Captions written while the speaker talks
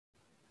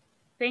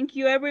thank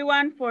you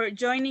everyone for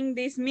joining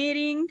this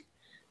meeting.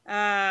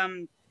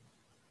 Okay,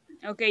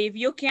 if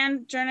you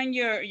can turn on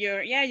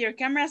your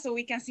camera so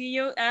we can see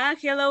you.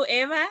 Hello,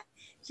 Eva.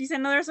 She's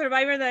another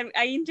survivor that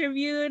I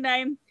interviewed.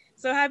 I'm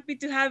so happy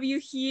to have you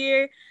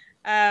here.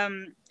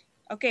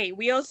 Okay,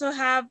 we also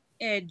have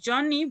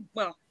Johnny.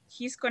 Well,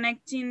 he's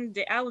connecting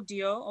the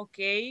audio.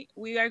 Okay,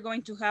 we are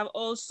going to have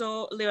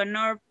also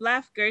Leonor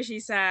Plafker.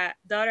 She's a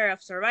daughter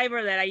of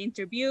survivor that I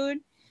interviewed.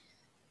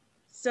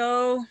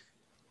 So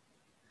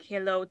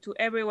hello to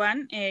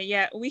everyone.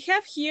 Yeah, we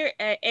have here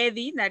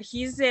Eddie, that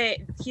he's the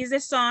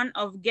son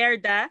of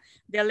Gerda,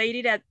 the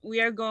lady that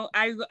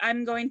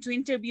I'm going to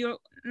interview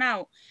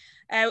now.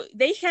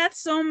 They had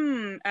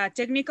some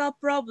technical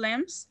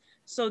problems,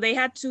 so they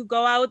had to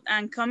go out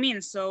and come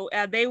in. So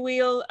they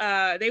will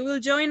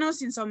join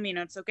us in some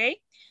minutes. Okay.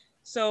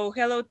 So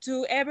hello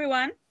to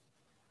everyone,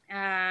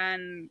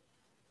 and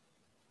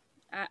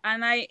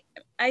I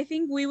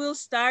think we will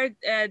start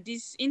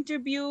this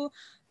interview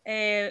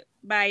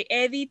by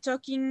Eddie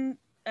talking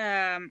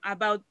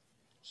about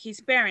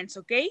his parents,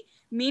 okay?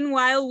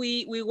 Meanwhile,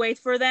 we wait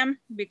for them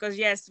because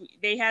yes,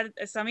 they had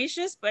some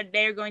issues, but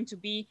they're going to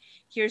be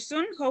here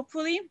soon,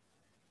 hopefully.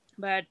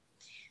 But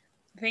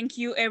thank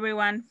you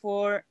everyone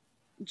for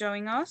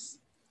joining us.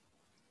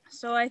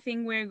 So I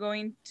think we're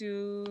going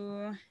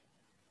to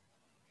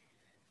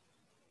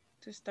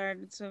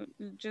start, so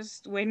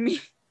just wait me.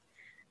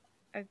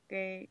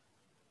 Okay.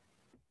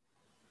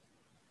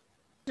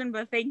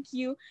 But thank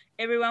you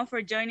everyone for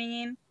joining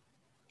in.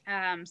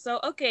 So,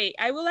 okay,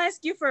 I will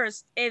ask you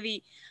first,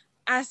 Eddie,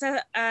 as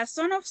a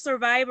son of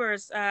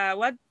survivors,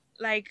 what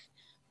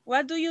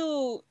do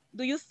you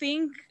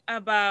think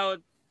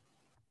about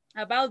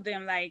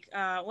them? Like,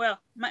 well,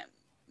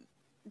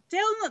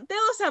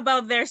 tell us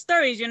about their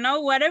stories, you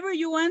know, whatever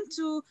you want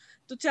to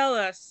tell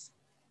us.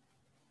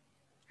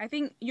 I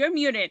think you're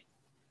muted.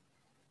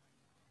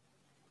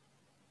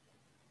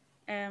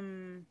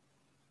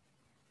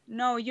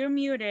 No, you're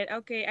muted.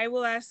 Okay, I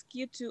will ask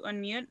you to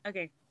unmute.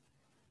 Okay.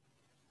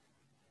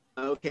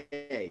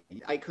 Okay,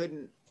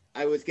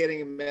 I was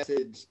getting a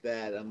message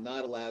that I'm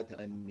not allowed to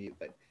unmute,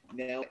 but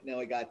now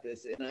I got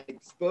this. And I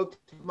spoke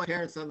to my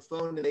parents on the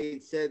phone and they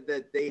said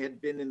that they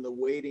had been in the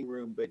waiting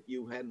room, but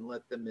you hadn't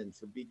let them in.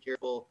 So be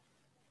careful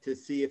to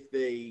see if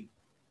they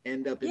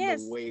end up in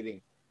the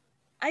waiting.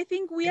 I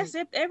think we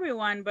accept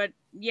everyone, but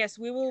yes,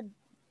 we will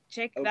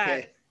check that.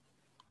 Okay.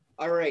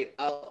 All right,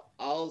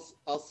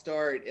 I'll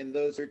start. And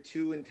those are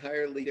two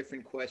entirely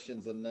different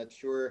questions. I'm not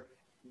sure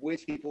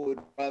which people would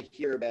rather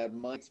hear about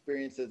my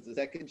experience as the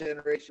second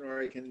generation,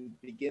 or I can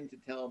begin to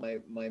tell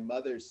my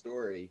mother's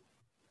story.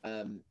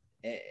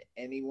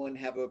 Anyone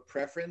have a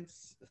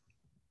preference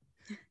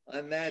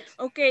on that?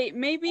 Okay,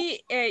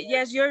 maybe,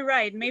 yes, you're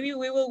right. Maybe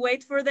we will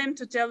wait for them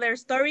to tell their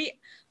story.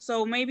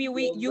 So maybe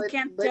you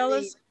can tell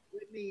us.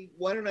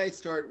 Why don't I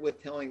start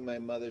with telling my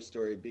mother's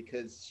story,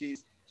 because she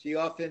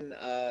often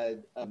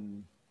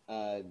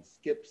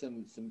skips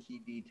some key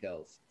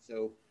details.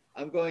 So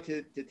I'm going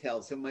to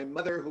tell. So my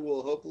mother, who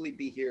will hopefully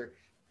be here,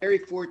 very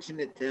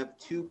fortunate to have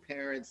two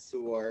parents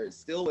who are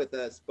still with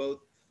us,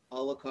 both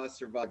Holocaust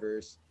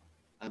survivors.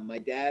 My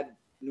dad,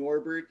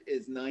 Norbert,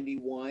 is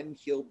 91.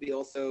 He'll be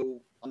also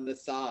on the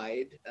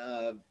side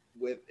and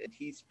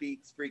he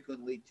speaks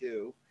frequently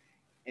too.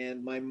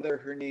 And my mother,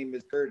 her name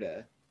is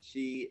Gerda.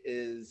 She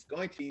is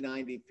going to be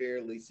 90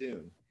 fairly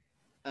soon.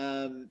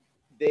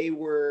 They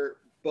were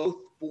both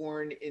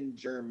born in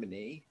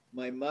Germany.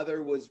 My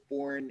mother was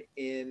born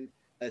in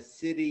a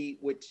city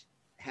which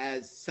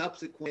has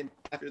subsequent,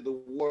 after the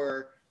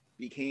war,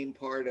 became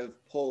part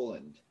of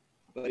Poland.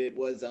 But it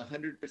was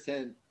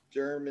 100%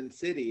 German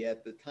city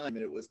at the time,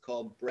 and it was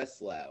called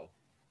Breslau.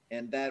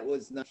 And that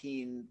was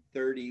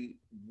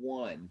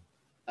 1931.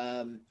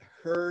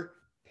 Her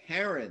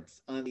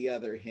parents, on the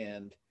other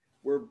hand,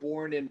 were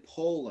born in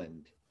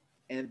Poland,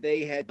 and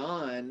they had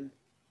gone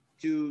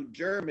to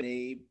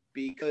Germany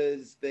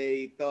because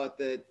they thought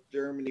that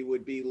Germany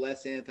would be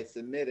less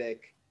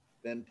anti-Semitic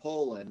than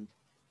Poland.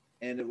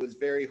 And it was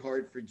very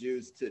hard for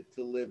Jews to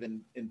live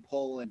in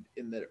Poland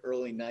in the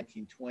early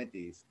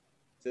 1920s.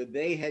 So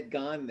they had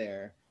gone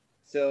there.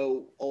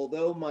 So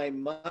although my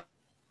mother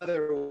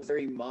was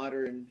very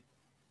modern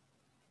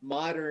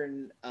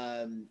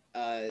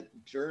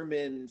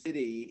German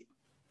city,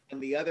 on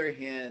the other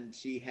hand,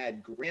 she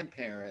had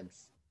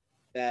grandparents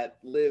that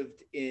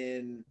lived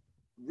in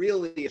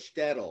really a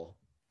shtetl,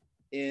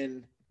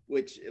 in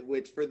which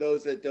for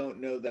those that don't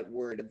know that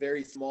word, a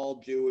very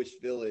small Jewish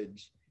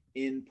village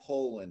in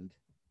Poland.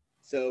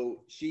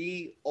 So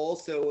she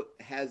also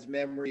has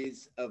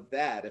memories of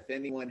that. If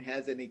anyone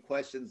has any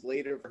questions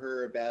later for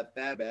her about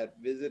that, about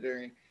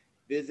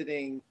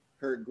visiting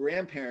her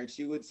grandparents,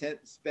 she would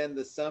spend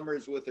the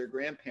summers with her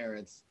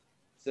grandparents.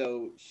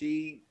 So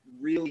she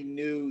really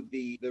knew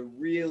the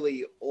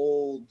really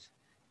old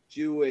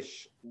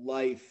Jewish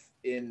life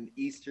in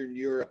Eastern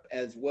Europe,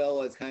 as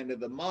well as kind of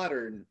the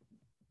modern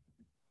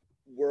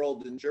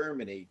world in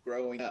Germany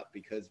growing up,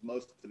 because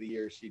most of the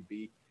year she'd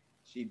be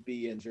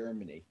in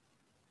Germany.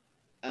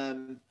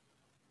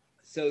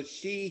 So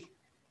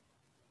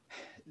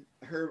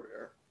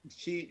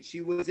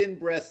she was in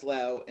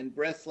Breslau, and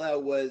Breslau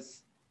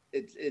was,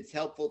 it's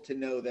helpful to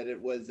know that it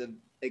was an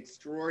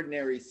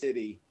extraordinary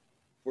city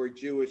for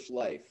Jewish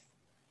life.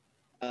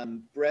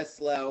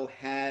 Breslau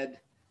had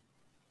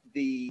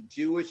the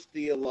Jewish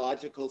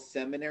Theological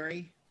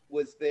Seminary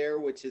was there,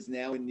 which is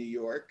now in New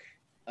York.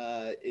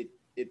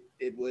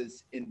 It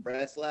was in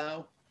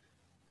Breslau.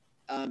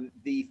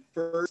 The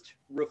first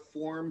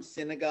Reform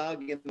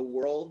synagogue in the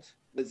world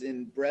was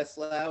in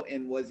Breslau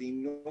and was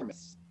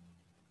enormous,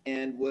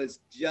 and was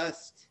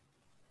just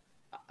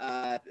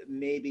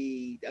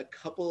maybe a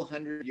couple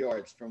hundred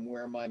yards from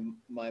where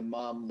my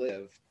mom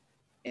lived,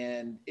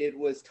 and it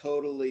was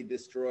totally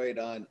destroyed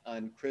on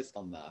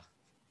Kristallnacht.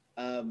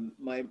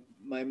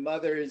 My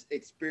mother's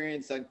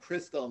experience on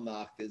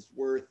Kristallnacht is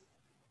worth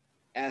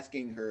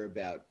asking her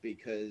about,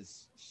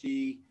 because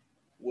she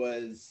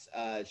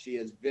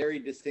has very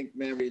distinct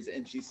memories,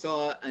 and she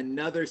saw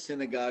another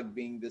synagogue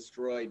being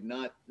destroyed,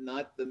 not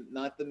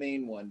the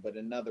main one, but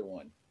another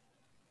one.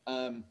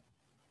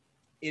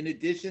 In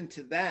addition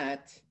to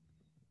that,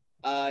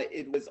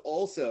 it was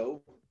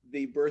also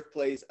the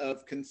birthplace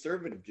of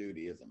conservative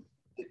Judaism.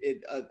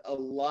 A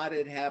lot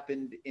had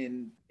happened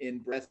in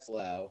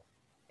Breslau,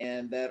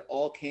 and that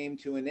all came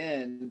to an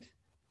end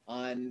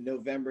on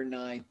November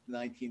 9th,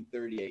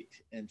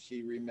 1938, and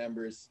she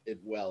remembers it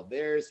well.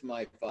 There's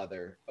my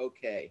father.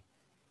 Okay,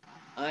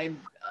 I'm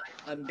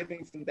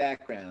giving some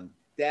background.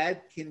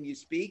 Dad, can you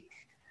speak?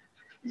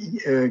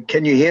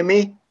 Can you hear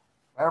me?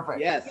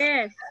 Perfect. Yes.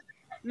 Yes.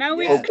 Now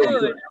Yeah. it's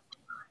good.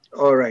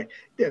 All right.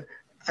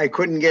 I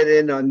couldn't get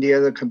in on the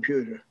other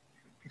computer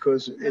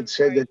because it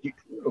said that you,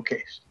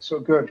 okay, so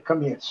good.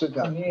 Come here, sit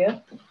down.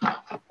 Here.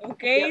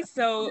 Okay, Yeah.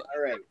 so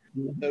All right.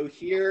 So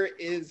here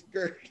is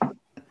Gert.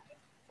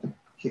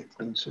 Here,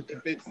 come sit down.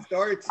 If it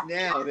starts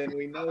now, then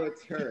we know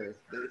it's her.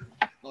 The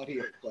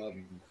audio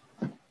problem.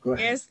 Go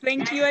ahead. yes,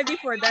 thank you, Eddie,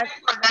 for that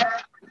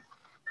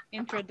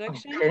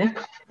introduction. Okay.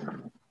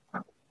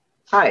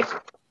 Hi.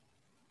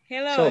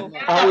 Hello. So,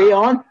 are we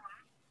on?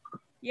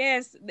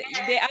 Yes,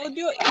 the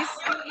audio is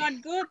still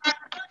not good,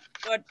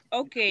 but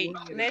okay,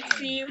 let's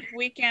see if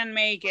we can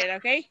make it,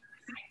 okay?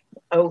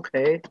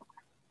 Okay.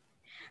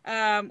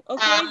 Okay,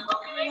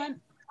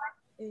 everyone.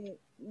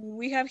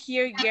 We have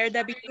here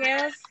Gerda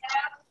Bikal.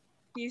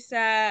 She's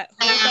a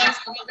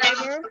Holocaust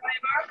survivor,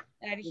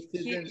 and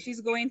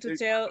she's going to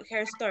tell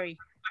her story.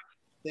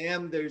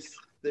 Sam,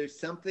 there's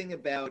something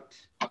about,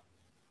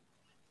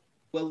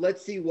 well,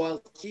 let's see,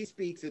 while she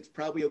speaks, it's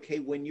probably okay.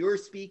 When you're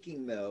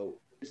speaking, though,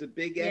 there's a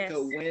big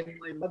echo when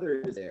my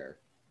mother is there.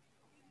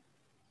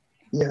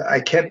 Yeah, I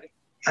kept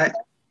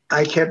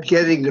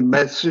getting the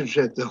message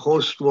that the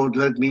host won't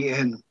let me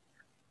in.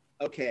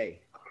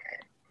 Okay.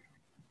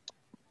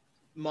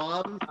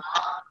 Mom?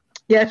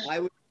 Yes.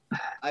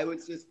 I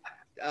was just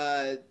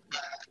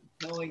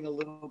telling a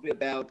little bit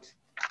about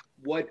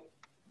what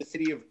the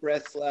city of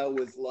Breslau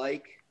was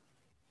like,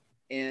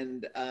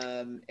 and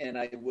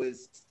I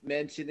was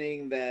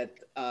mentioning that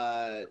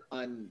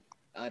on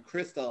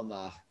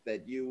Kristallnacht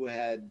that you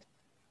had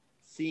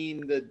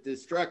seen the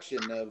destruction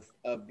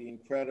of the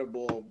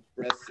incredible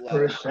Breslau.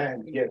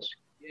 Firsthand, yes.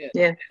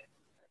 Yeah.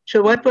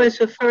 So what was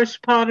the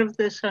first part of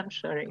this? I'm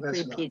sorry,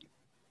 repeat.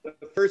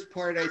 The first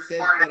part I said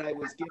that I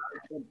was giving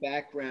some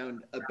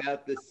background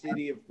about the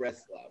city of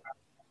Breslau.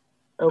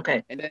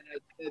 Okay. And then I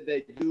said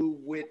that you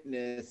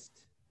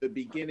witnessed the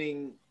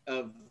beginning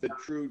of the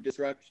true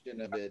destruction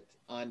of it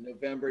on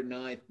November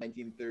 9th,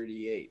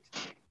 1938.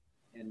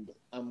 And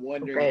I'm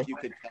wondering if you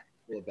could tell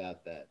people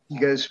about that. You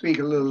got to speak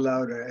a little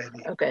louder,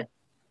 Eddie. Okay.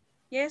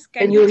 Yes,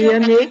 Can you hear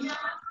me?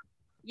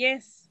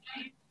 Yes.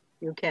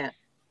 You can.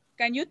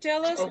 Can you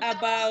tell us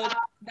about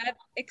that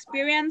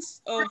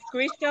experience of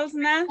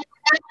Kristallnacht?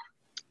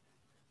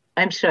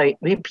 I'm sorry,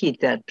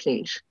 repeat that,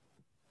 please.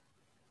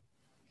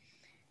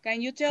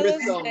 Can you tell us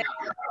that?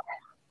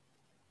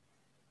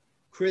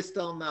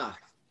 Kristallnacht.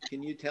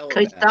 Can you tell us?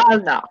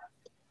 Kristallnacht.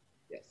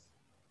 Yes.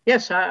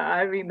 Yes,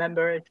 I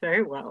remember it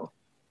very well.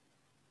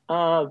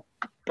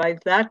 By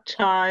that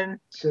time,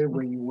 Say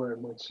where you were,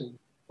 let's see.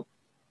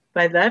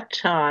 by that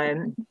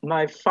time,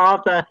 my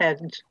father had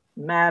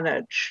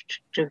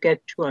managed to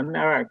get to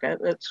America.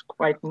 That's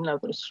quite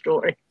another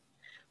story.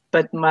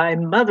 But my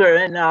mother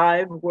and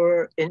I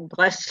were in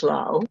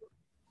Breslau.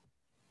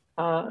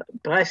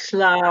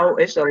 Breslau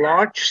is a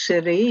large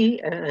city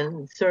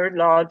and third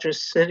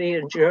largest city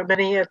in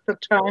Germany at the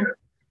time,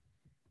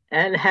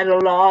 and had a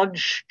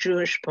large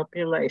Jewish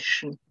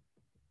population.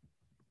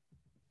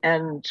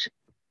 And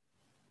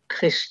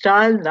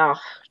Kristallnacht,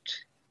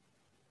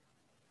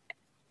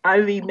 I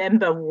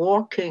remember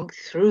walking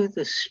through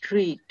the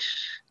street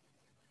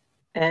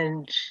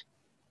and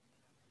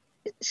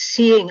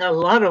seeing a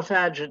lot of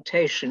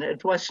agitation.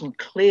 It wasn't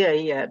clear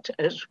yet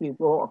as we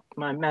walked,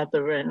 my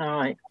mother and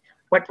I,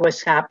 what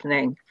was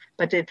happening,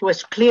 but it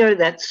was clear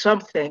that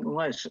something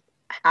was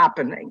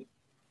happening.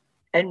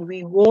 And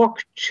we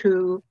walked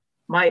to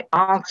my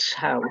aunt's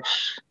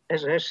house.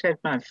 As I said,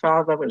 my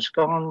father was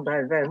gone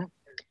by then.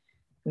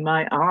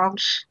 My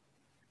aunt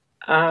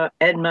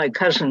and my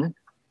cousin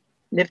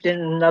lived in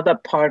another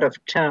part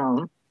of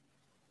town.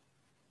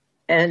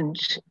 And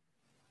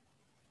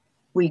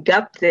we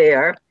got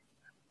there,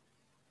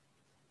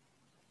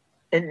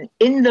 and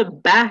in the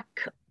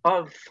back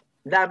of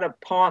that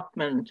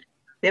apartment,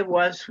 there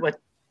was what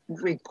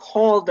we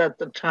called at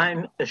the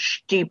time a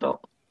shtibel,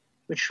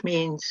 which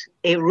means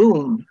a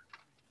room.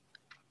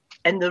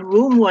 And the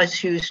room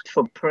was used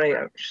for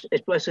prayers.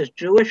 It was a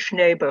Jewish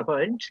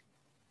neighborhood.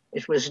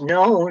 It was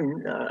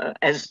known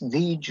as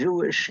the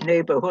Jewish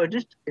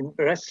neighborhood in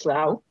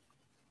Breslau.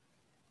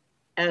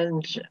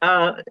 And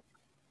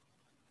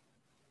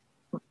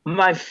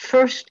my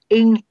first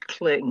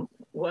inkling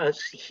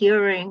was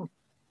hearing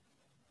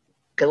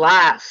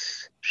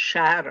glass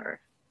shatter.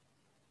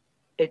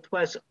 It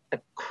was a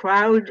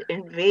crowd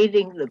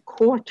invading the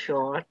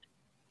courtyard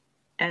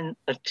and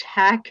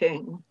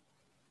attacking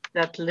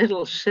that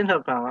little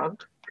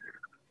synagogue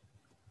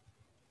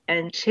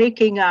and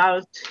taking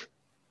out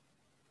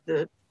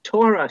the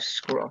Torah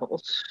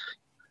scrolls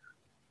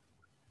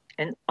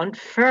and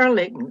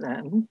unfurling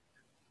them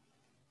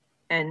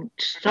and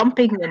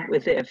stomping them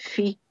with their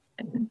feet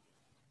and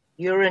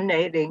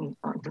urinating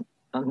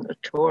on the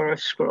Torah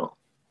scroll.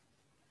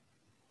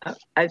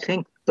 I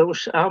think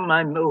those are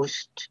my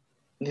most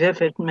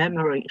vivid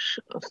memories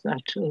of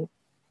that too.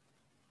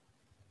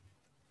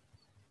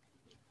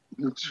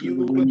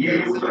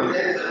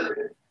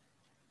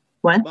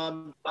 What?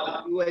 Mom,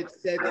 you had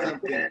said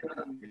something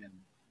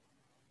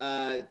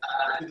to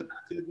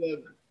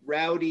the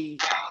rowdy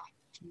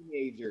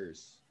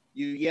teenagers.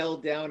 You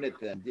yelled down at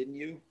them, didn't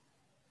you?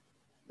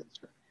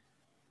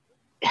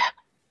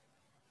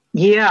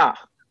 Yeah,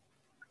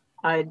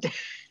 I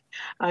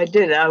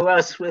did. I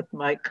was with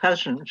my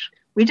cousins.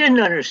 We didn't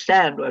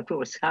understand what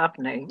was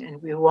happening,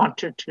 and we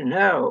wanted to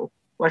know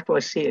what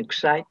was the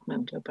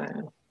excitement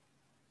about.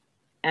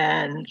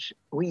 And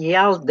we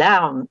yelled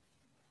down,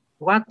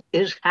 "What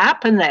is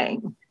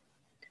happening?"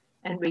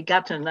 And we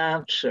got an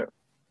answer.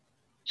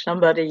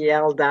 Somebody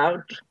yelled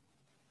out,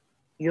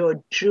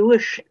 "Your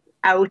Jewish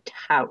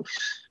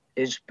outhouse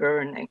is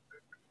burning."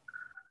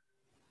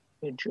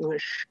 Your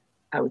Jewish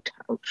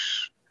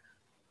outhouse.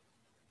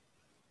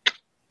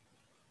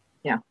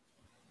 Yeah.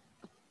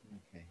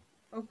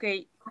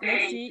 Okay,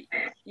 let's see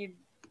if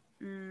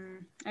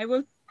I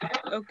will.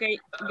 Okay,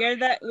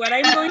 Gerda, what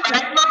I'm going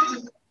to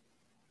do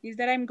is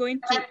that I'm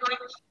going to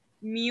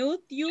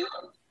mute you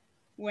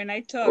when I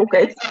talk.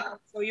 Okay.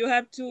 So you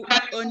have to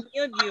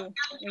unmute you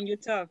when you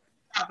talk,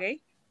 okay?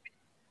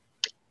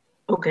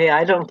 Okay,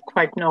 I don't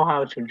quite know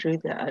how to do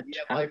that.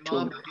 Yeah, my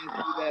mom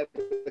can't do that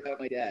without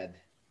my dad.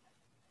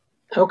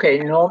 Okay,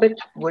 Norbert,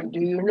 do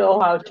you know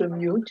how to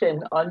mute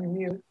and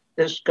unmute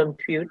this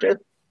computer?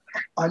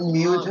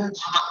 Unmute it?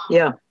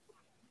 Yeah.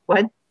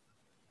 What?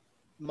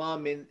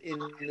 Mom, in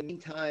the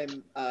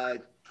meantime,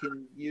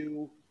 can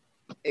you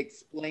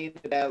explain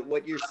about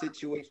what your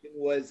situation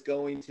was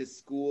going to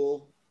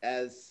school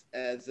as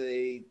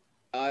a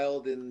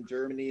child in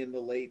Germany in the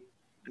late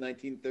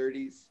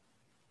 1930s?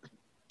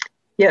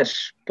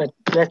 Yes, but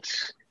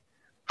let's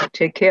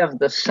take care of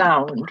the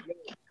sound.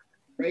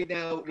 Right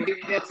now,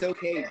 it's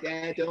okay.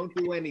 Dad, don't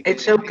do anything.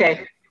 It's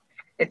okay.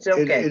 It's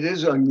okay. It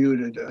is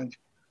unmuted.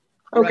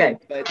 Okay.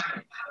 Right, but,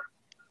 okay.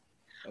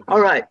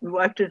 All right,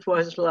 what it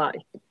was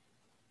like.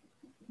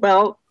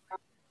 Well,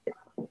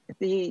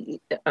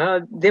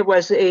 there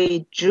was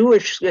a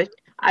Jewish,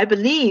 I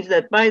believe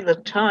that by the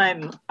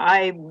time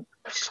I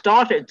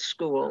started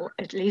school,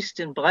 at least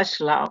in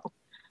Breslau,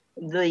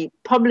 the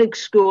public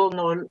school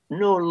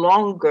no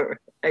longer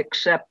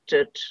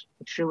accepted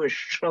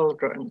Jewish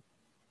children.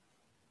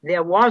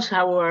 There was,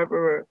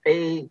 however,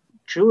 a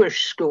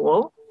Jewish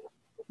school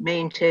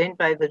maintained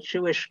by the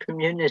Jewish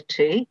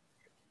community,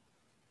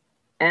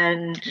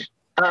 and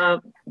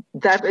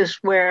that is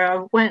where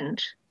I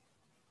went.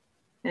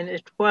 And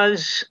it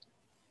was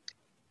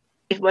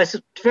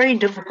very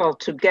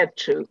difficult to get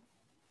to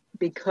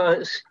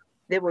because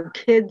there were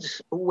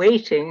kids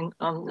waiting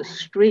on the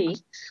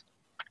streets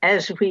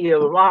as we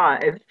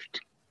arrived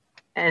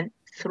and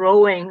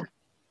throwing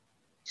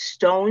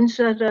stones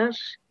at us,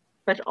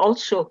 but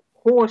also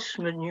horse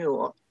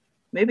manure.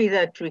 Maybe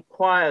that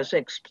requires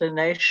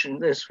explanation.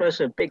 This was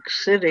a big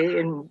city,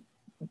 and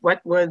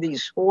what were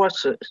these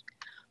horses?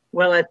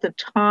 Well, at the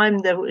time,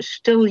 they were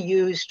still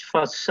used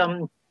for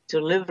some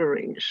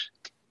deliveries,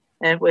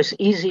 and it was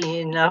easy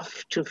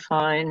enough to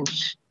find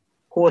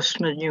horse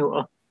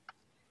manure,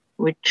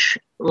 which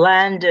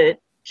landed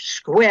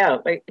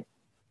squarely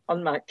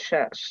on my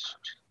chest.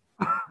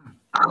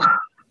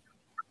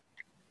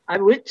 I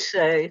would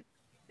say,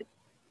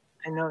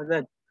 I know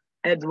that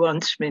Ed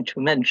wants me to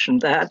mention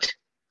that,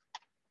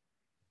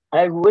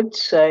 I would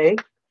say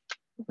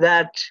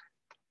that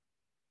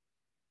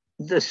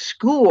the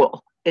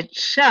school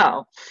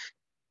itself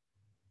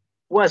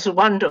was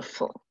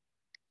wonderful.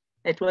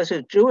 It was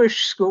a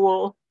Jewish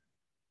school,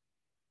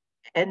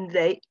 and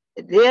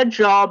their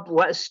job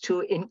was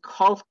to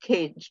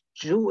inculcate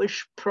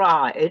Jewish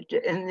pride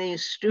in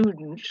these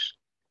students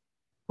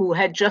who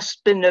had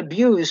just been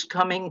abused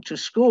coming to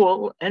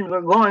school and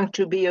were going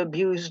to be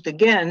abused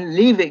again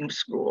leaving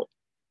school.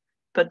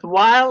 But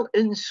while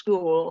in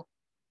school,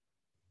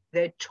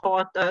 they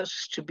taught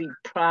us to be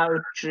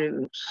proud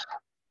Jews.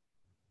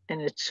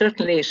 And it's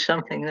certainly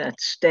something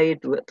that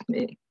stayed with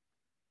me.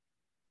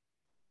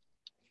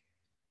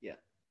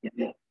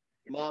 Yeah.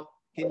 Mom,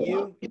 can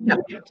you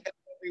tell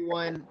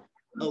everyone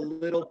a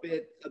little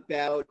bit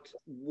about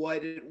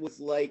what it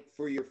was like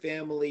for your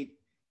family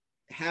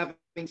having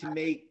to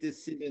make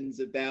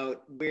decisions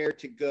about where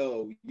to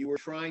go? You were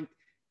trying,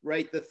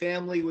 right? The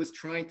family was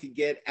trying to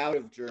get out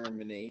of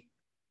Germany,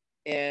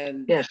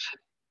 and yes,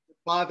 the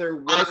father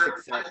was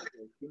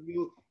successful.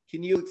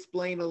 Can you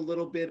explain a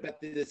little bit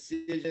about the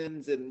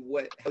decisions and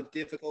how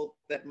difficult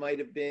that might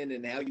have been,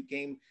 and how you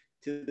came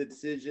to the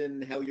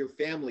decision, how your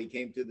family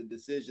came to the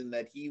decision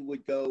that he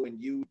would go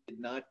and you did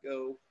not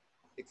go,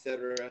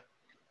 etc.?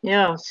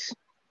 Yes.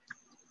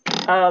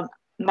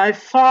 My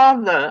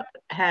father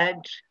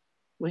had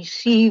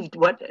received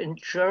what in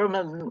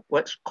German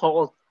was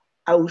called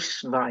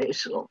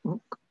Ausweisung,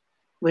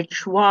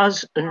 which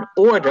was an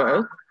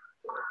order,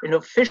 an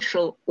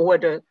official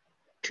order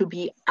to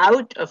be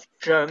out of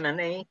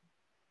Germany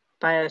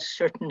by a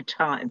certain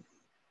time.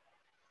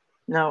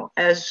 Now,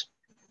 as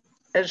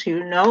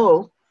you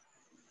know,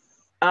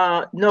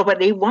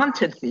 nobody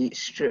wanted these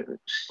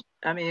Jews.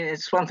 I mean,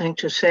 it's one thing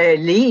to say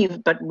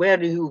leave, but where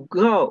do you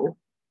go?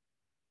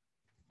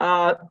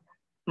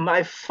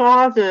 My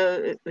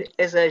father,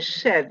 as I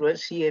said,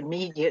 was the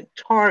immediate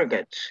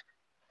target.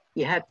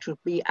 He had to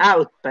be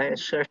out by a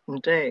certain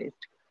date.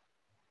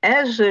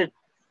 As it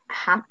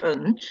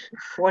happened,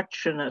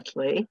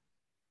 fortunately,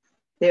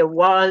 there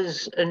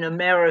was an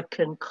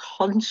American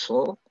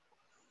consul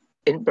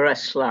in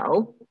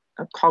Breslau,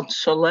 a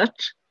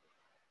consulate,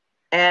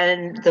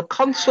 and the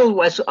consul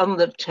was on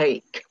the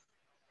take.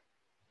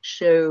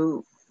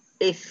 So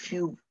if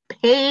you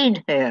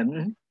paid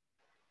him,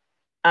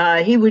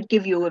 he would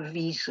give you a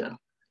visa.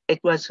 It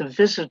was a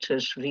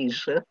visitor's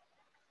visa.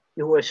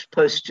 You were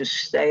supposed to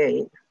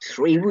stay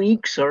 3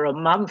 weeks or a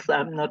month.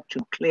 I'm not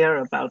too clear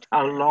about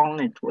how long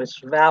it was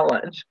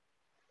valid.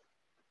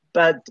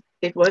 But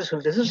it was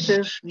a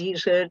visitor's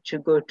visa to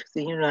go to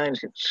the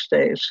United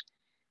States.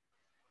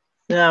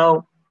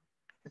 Now,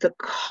 the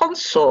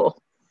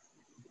consul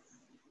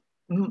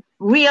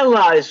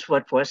realized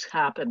what was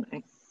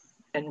happening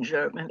in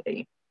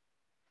Germany.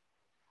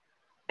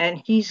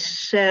 And he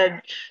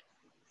said,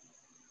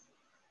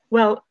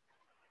 well,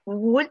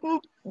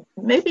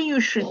 maybe you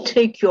should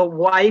take your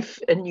wife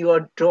and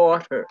your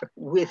daughter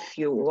with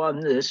you on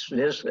this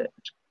visit.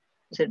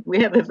 He said,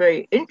 we have a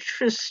very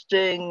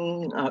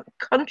interesting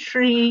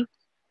country,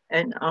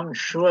 and I'm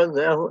sure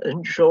they'll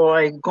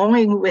enjoy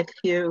going with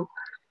you.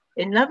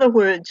 In other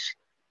words,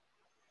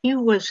 he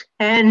was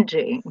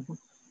handing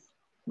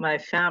my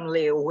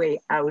family away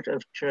out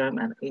of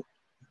Germany.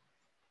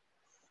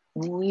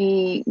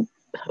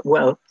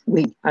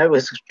 I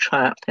was a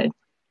child and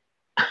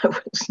I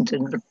wasn't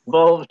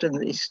involved in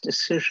these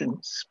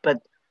decisions,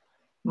 but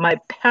my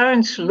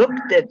parents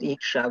looked at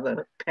each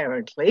other,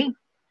 apparently,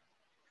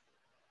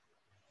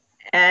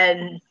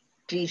 and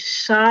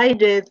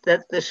decided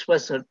that this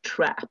was a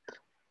trap.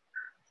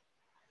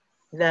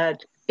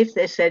 That if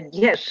they said,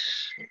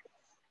 yes,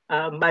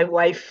 my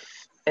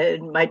wife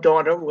and my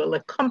daughter will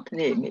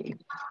accompany me,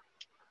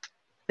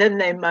 then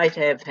they might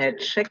have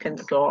had second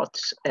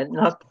thoughts and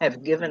not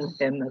have given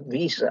him a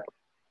visa.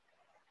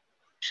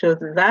 So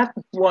that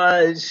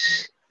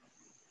was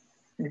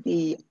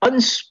the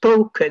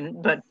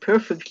unspoken but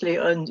perfectly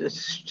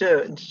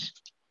understood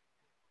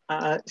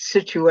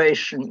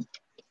situation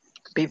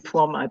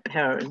before my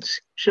parents.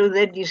 So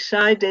they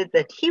decided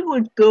that he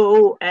would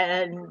go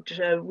and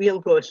we'll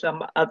go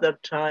some other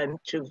time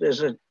to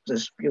visit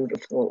this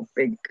beautiful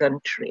big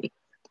country.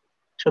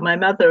 So my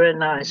mother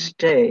and I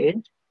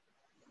stayed,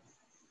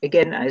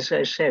 again, as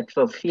I said,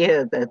 for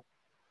fear that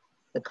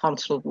the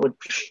consul would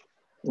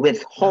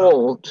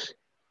withhold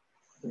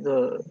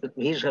the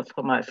visa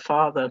for my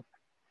father.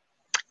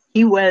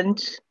 He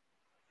went.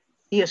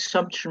 The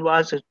assumption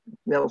was it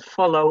will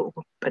follow,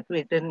 but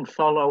we didn't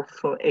follow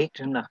for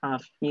 8.5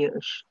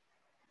 years,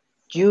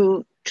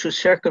 due to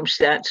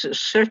circumstances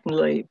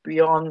certainly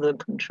beyond the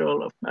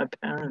control of my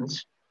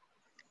parents.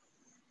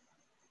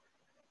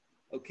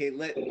 Okay,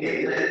 let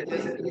me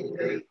just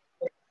say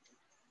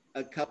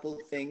a couple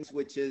things,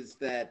 which is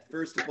that,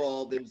 first of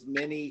all, there's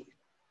many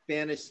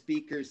Spanish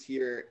speakers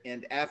here,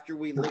 and after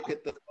we look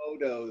at the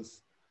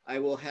photos, I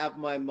will have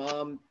my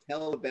mom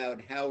tell about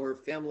how her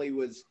family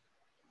was.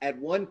 At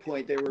one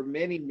point, there were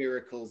many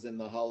miracles in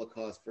the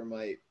Holocaust for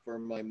my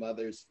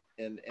mother's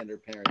and her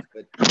parents,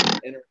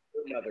 and her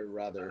mother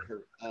rather.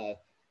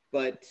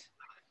 But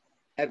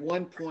at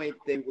one point,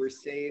 they were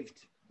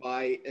saved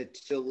by a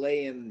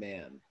Chilean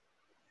man,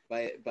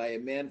 by a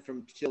man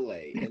from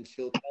Chile, and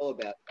she'll tell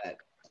about that.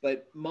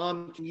 But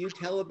Mom, can you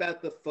tell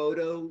about the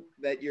photo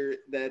that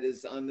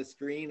is on the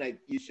screen?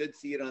 You should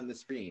see it on the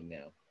screen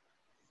now.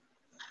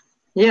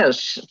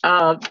 Yes,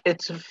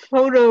 it's a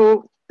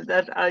photo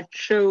that I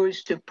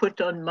chose to put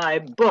on my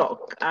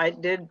book. I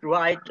did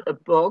write a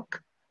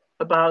book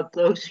about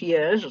those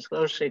years,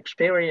 those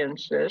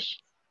experiences.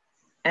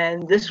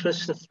 And this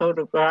was the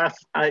photograph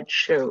I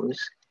chose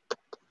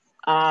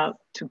to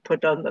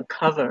put on the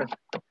cover.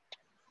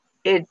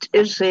 It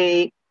is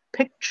a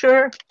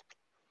picture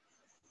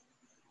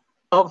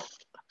of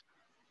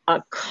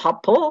a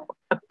couple,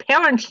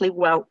 apparently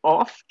well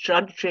off,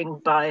 judging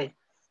by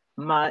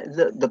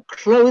the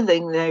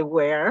clothing they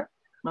wear.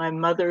 My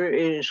mother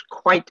is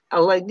quite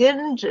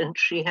elegant, and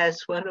she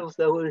has one of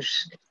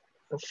those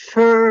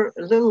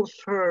little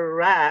fur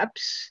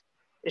wraps.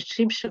 It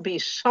seems to be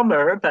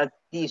summer, but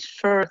these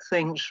fur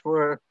things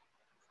were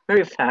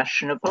very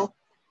fashionable.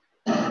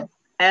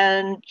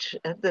 And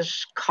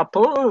this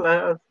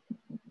couple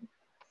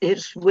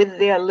is with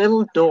their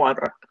little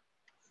daughter.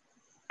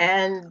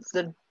 And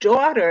the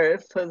daughter,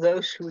 for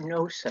those who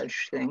know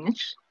such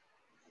things,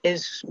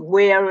 is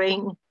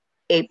wearing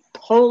a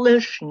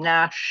Polish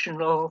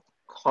national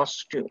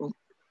costume.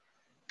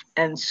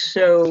 And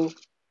so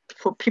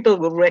for people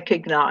who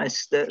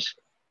recognize this,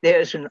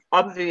 there's an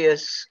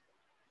obvious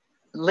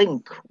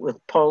link with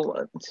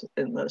Poland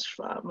in this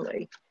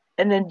family.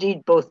 And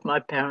indeed, both my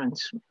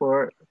parents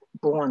were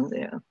born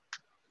there.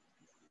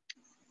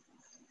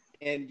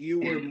 And you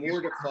were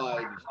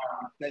mortified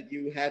that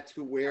you had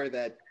to wear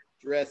that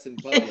dress in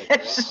public.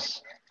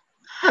 Yes.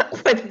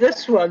 But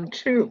this one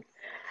too.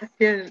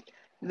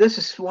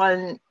 This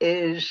one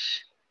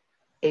is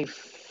a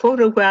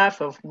photograph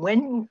of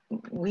when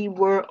we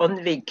were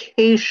on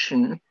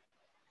vacation.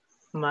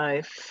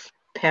 My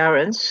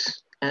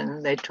parents,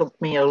 and they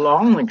took me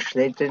along, which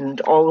they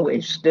didn't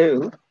always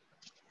do.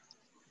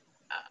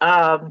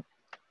 And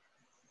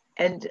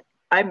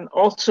I'm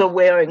also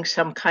wearing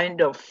some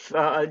kind of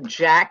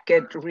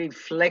jacket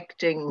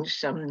reflecting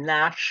some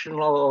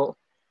national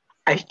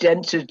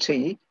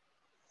identity.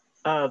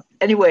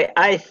 Anyway,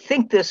 I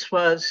think this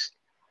was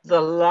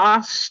the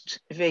last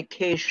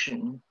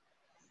vacation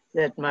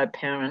that my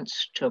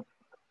parents took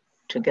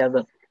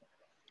together.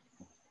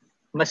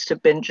 Must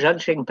have been,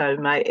 judging by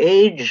my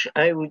age,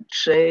 I would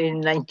say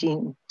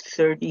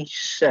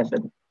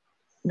 1937,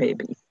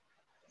 maybe.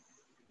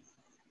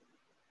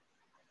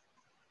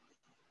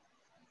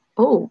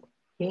 Oh,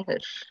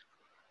 yes.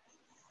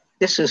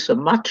 This is a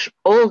much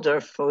older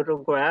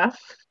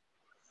photograph.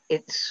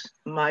 It's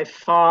my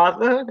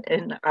father,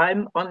 and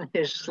I'm on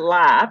his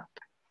lap.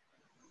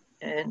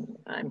 And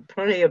I'm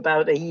probably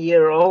about a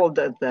year old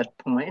at that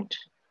point.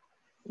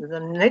 The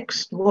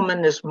next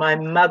woman is my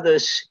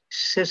mother's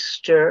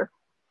sister,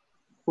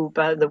 who,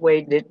 by the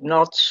way, did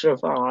not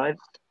survive.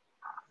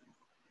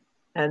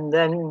 And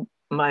then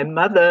my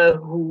mother,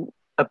 who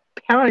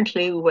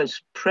apparently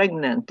was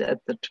pregnant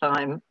at the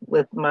time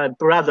with my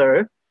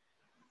brother,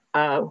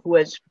 who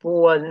was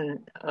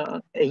born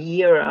a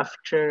year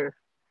after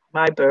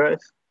my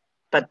birth,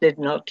 but did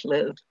not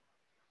live.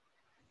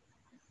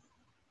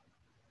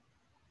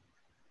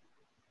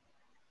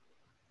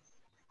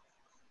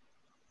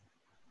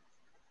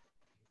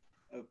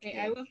 Okay,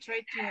 I will try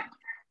to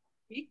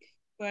speak,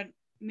 but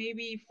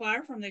maybe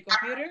far from the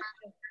computer.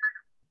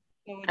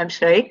 So I'm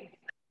sorry?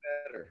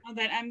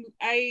 that I'm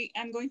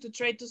going to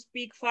try to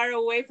speak far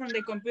away from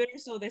the computer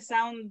so the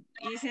sound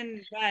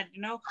isn't bad,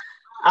 you know?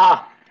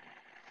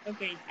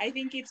 Okay, I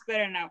think it's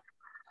better now.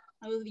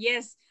 Oh,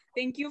 yes,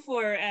 thank you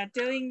for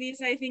telling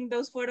this. I think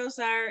those photos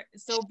are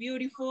so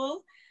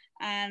beautiful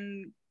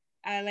and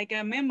like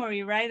a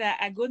memory, right?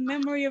 A good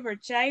memory of our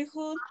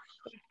childhood.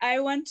 I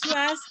want to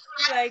ask,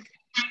 like,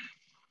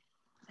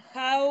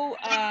 how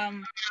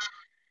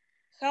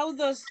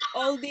does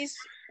all this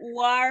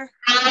war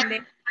and the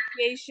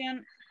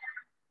education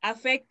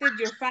affected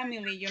your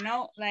family, you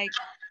know? Like,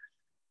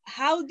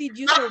 how did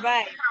you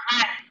survive?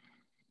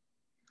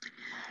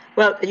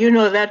 Well, you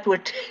know, that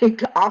would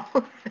take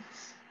hours.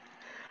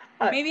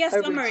 Maybe a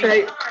summary. I would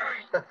say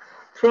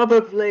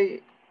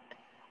probably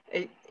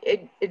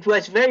it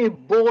was very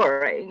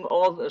boring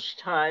all this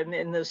time,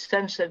 in the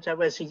sense that I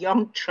was a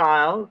young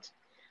child.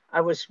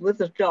 I was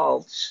with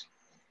adults.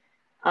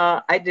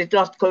 I did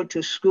not go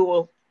to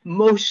school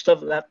most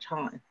of that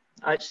time.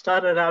 I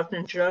started out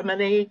in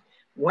Germany,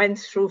 went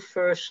through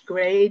first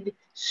grade,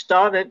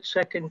 started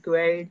second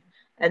grade,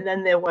 and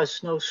then there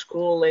was no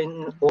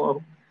schooling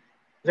or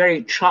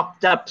very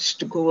chopped up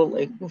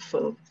schooling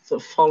for the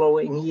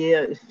following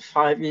year,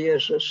 5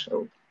 years or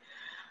so.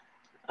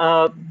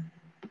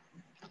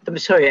 I'm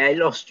sorry, I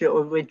lost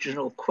your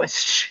original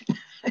question.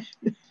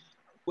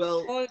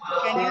 Well,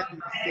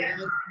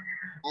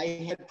 I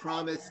had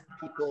promised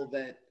people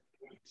that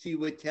she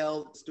would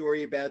tell the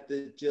story about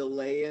the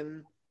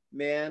Chilean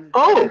man.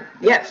 Oh,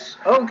 yes,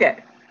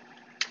 okay.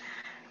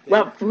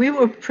 Well, we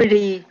were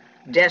pretty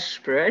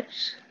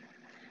desperate,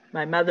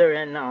 my mother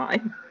and I.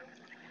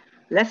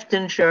 Left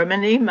in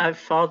Germany, my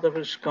father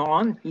was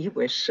gone, he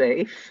was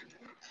safe.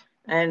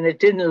 And it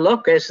didn't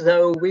look as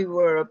though we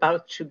were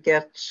about to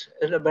get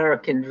an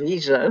American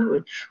visa,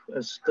 which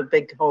was the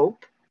big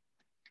hope.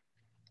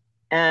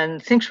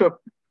 And things were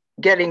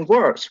getting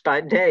worse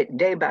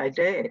day by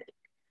day.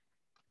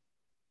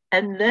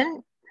 And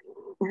then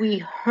we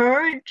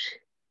heard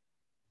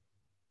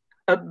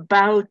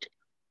about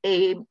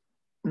a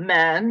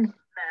man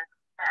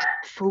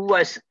who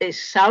was a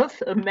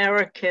South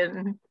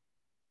American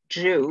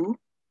Jew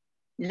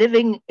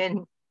living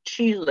in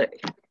Chile.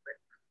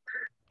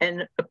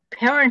 And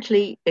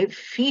apparently a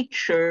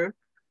feature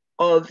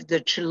of the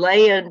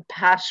Chilean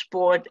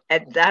passport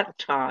at that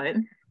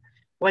time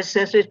was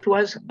that it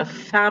was a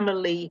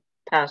family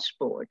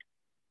passport.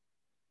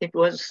 It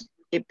was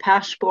a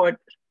passport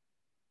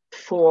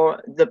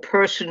for the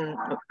person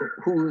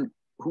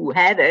who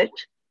had it,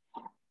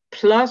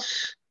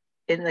 plus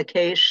in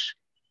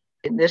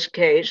this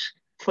case,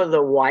 for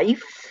the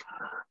wife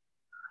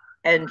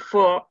and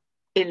for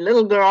a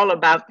little girl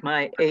about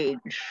my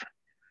age.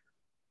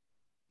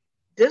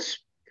 This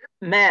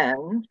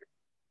man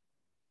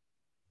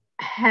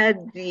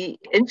had the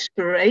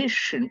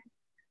inspiration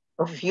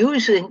of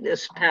using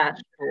this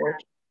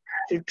passport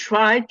to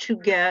try to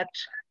get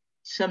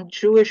some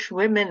Jewish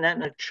women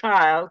and a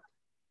child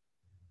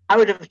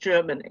out of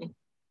Germany.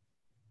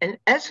 And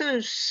as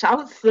a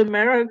South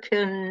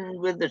American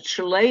with a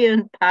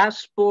Chilean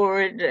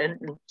passport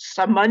and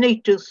some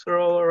money to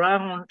throw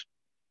around,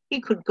 he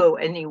could go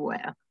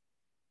anywhere.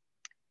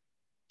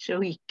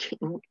 So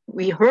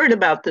we heard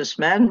about this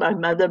man. My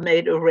mother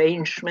made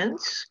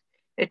arrangements.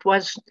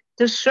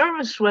 The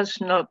service was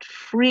not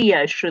free,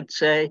 I should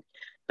say,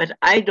 but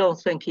I don't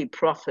think he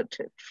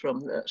profited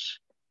from this.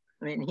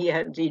 I mean, he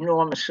had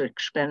enormous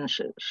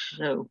expenses.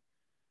 So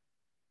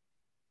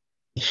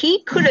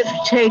he could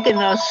have taken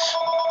us,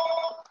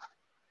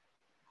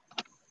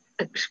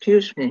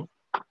 excuse me,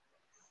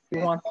 you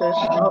want this,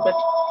 Robert?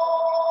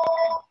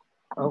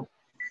 Oh,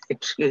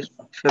 excuse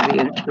me for the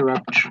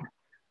interruption.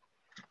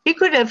 He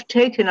could have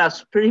taken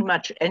us pretty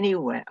much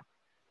anywhere.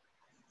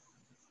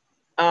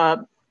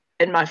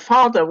 And my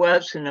father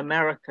was in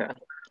America,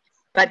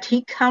 but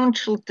he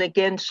counseled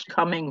against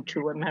coming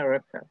to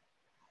America.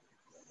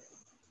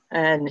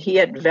 And he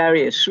had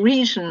various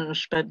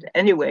reasons, but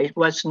anyway, it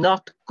was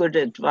not good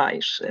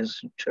advice as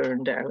it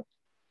turned out.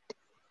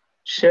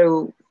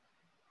 So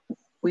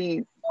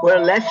we were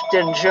left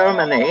in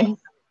Germany,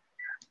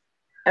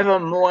 ever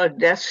more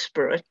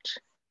desperate,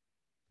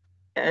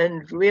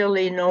 and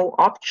really no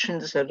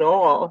options at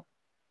all,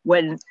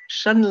 when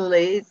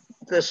suddenly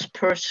this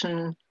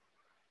person,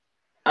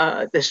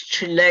 this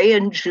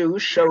Chilean Jew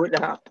showed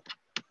up.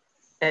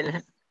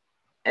 And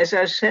as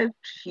I said,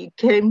 he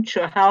came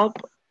to help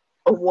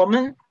a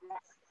woman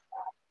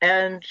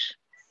and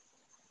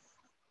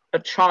a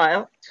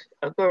child,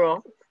 a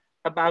girl,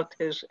 about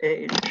his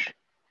age.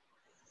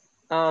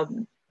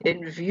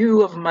 In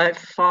view of my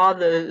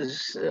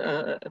father's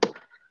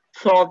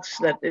thoughts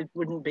that it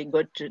wouldn't be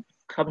good to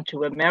come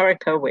to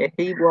America where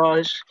he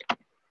was,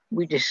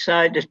 we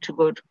decided to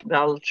go to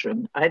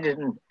Belgium. I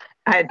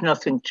had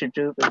nothing to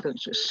do with the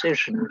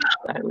decision.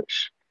 I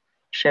was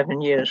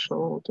 7 years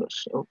old or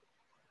so.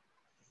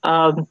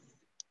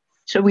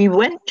 So we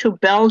went to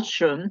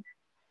Belgium,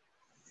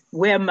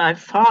 where my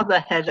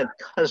father had a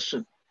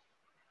cousin.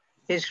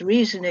 His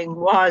reasoning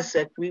was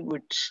that we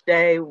would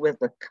stay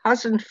with a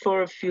cousin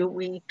for a few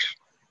weeks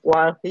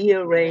while he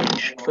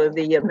arranged for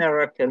the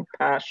American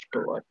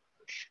passport.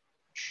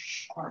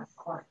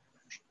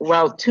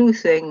 Well, two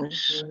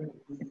things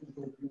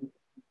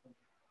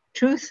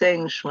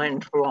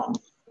went wrong.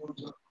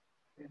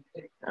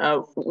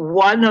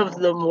 One of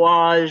them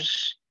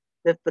was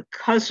that the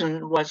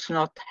cousin was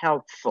not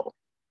helpful.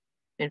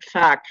 In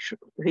fact,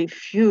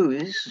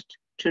 refused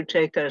to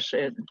take us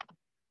in.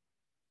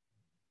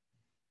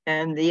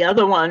 And the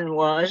other one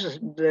was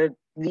that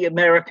the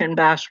American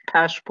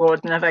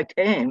passport never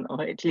came,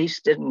 or at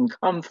least didn't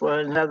come for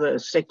another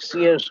 6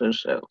 years or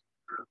so.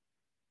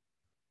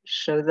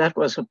 So that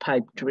was a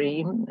pipe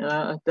dream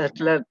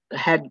that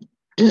had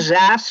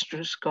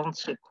disastrous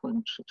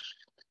consequences.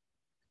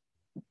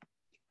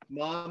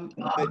 Mom,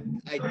 but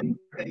I think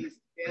these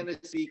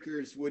Spanish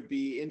speakers would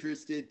be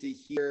interested to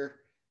hear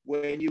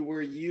when you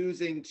were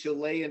using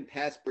Chilean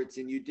passports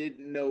and you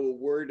didn't know a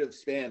word of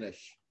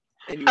Spanish.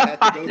 And you had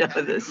to go I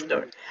know the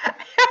story.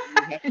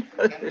 I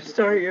know the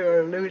story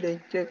you're alluding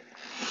to.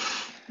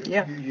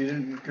 Yeah. You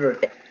didn't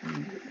good.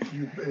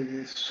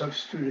 You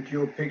substituted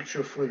your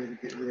picture for the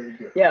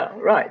radio. Yeah,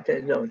 right. I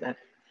know that.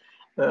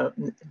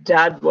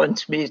 Dad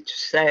wants me to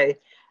say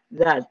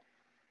that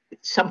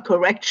some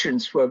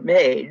corrections were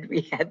made.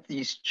 We had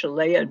these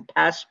Chilean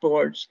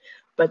passports,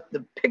 but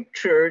the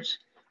pictures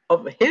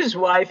of his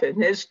wife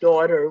and his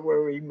daughter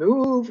were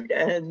removed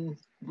and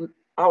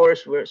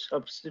ours were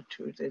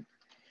substituted.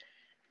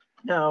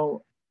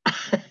 Now,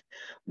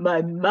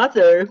 my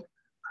mother,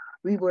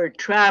 we were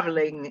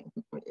traveling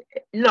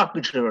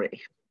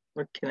luxury.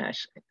 What can I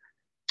say?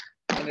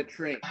 On a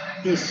train.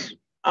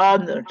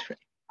 On the train.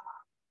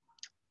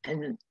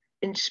 And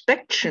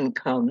inspection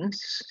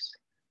comes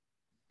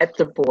at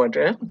the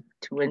border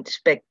to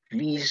inspect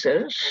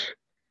visas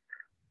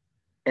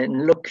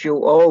and look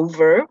you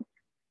over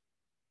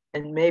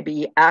and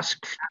maybe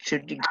ask to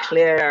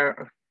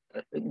declare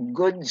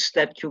goods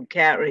that you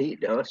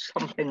carried or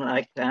something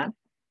like that.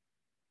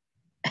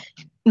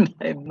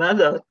 My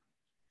mother,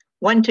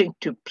 wanting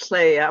to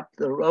play up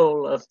the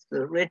role of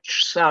the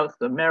rich South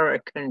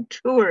American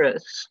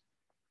tourist,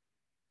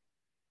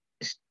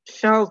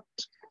 felt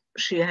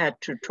she had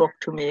to talk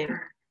to me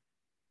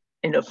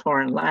in a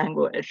foreign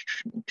language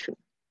to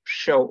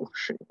show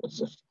she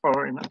was a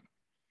foreigner.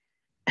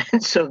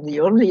 And so the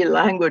only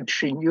language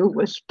she knew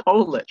was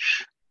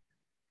Polish.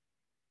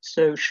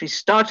 So she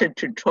started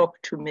to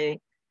talk to me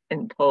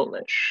in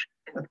Polish.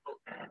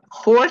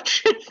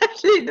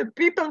 Fortunately, the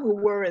people who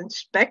were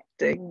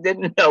inspecting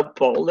didn't know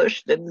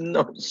Polish, didn't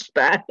know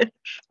Spanish.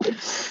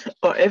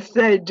 Or if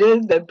they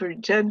did, they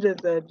pretended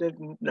they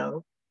didn't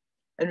know.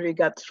 And we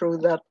got through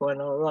that one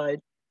all right.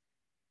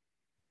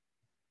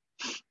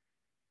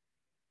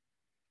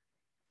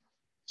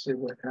 See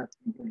what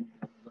happened when you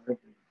arrived.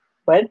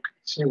 What?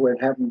 See what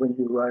happened when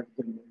you arrived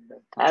in the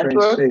train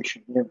Antwerp?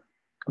 station. Yeah.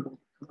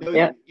 No,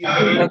 Yeah.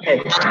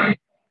 Okay.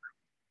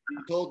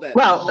 You told that.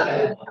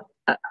 Well,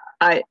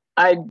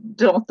 I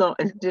don't know.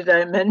 Did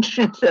I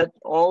mention that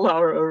all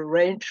our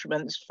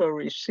arrangements for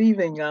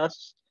receiving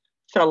us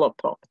fell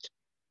apart?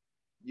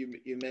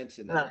 You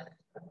mentioned No. that.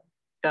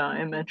 Yeah,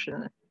 I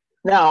mentioned it.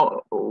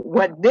 Now,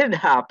 what did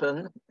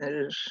happen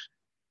is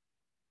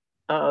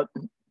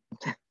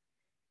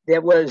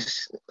there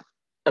was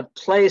a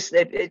place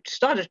that it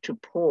started to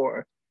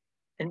pour,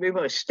 and we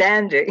were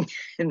standing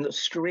in the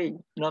street,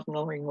 not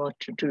knowing what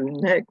to do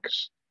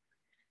next.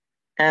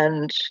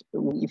 And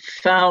we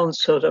found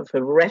sort of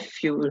a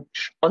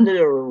refuge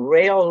under a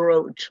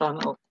railroad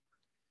tunnel.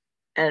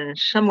 And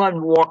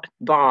someone walked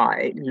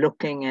by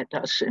looking at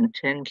us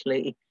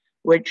intently,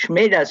 which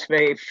made us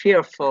very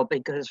fearful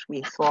because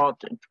we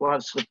thought it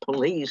was the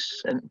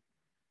police and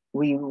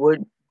we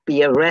would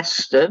be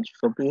arrested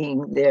for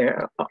being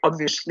there,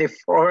 obviously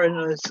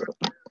foreigners.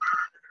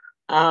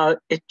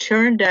 It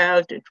turned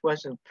out it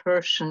was a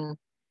person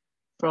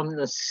from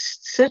the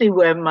city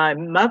where my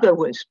mother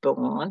was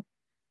born,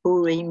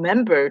 who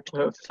remembered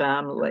her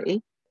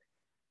family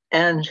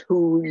and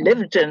who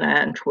lived in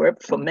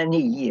Antwerp for many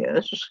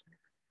years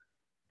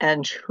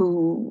and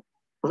who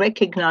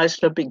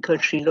recognized her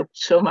because she looked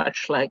so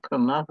much like her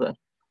mother.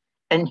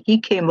 And he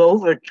came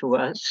over to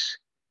us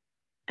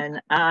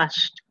and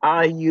asked,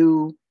 "Are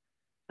you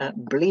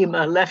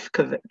Blima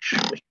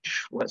Lefkovich?"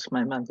 which was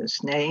my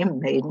mother's name,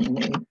 maiden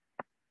name.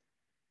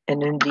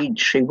 And indeed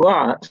she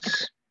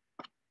was.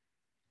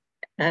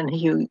 And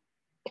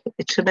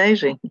it's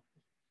amazing.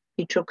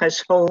 He took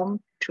us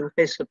home to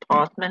his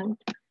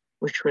apartment,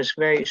 which was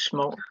very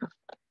small,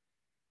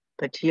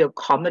 but he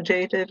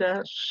accommodated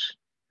us.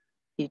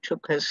 He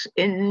took us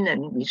in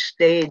and we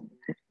stayed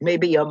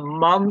maybe a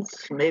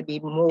month, maybe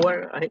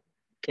more, I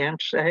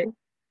can't say.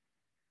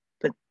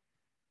 But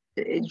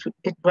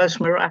it was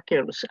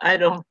miraculous. I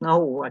don't know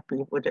what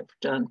we would have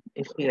done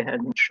if he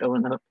hadn't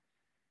shown up.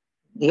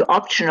 The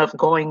option of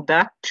going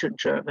back to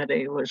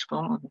Germany was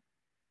gone.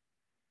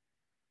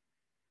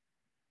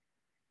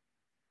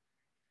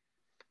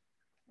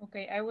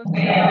 Okay, I will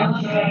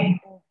say,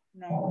 oh,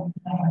 no.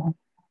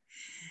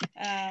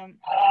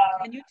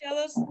 Can you tell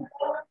us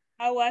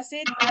how was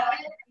it to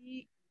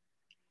be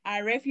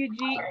a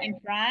refugee in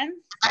France?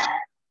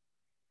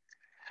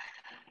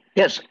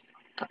 Yes.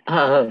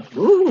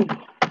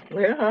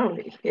 Where are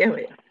we? Here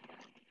we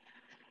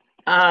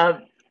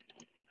are.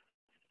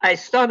 I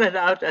started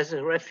out as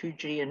a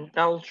refugee in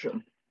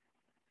Belgium.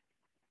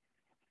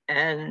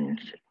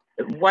 And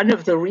one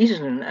of the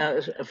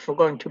reasons for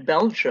going to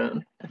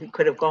Belgium, we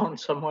could have gone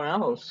somewhere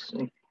else,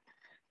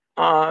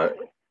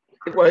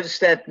 was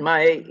that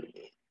my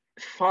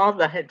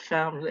father had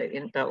family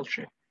in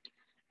Belgium.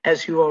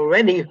 As you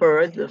already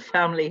heard, the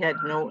family had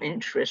no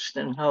interest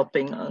in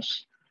helping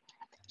us.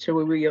 So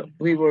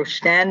we were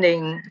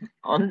standing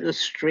on the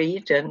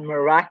street and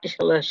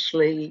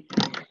miraculously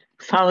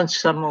found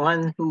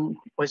someone who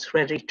was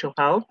ready to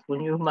help, who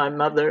knew my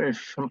mother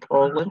from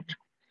Poland.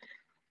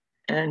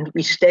 And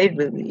we stayed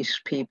with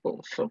these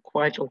people for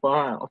quite a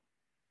while.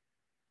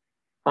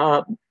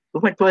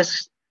 What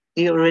was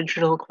the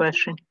original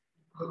question?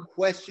 The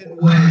question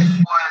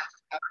was,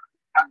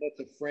 that's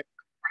a French,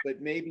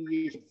 but maybe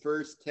you should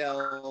first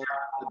tell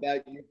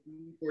about your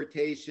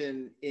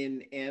deportation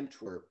in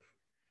Antwerp,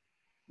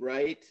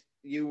 right?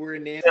 You were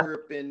in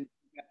Antwerp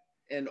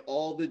and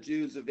all the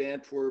Jews of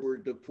Antwerp were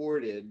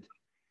deported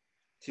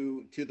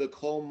to the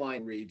coal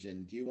mine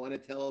region. Do you want to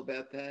tell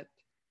about that,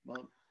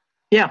 Mom?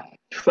 Yeah,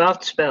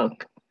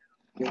 Schwarzberg.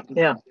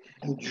 Yeah.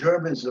 The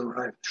Germans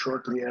arrived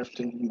shortly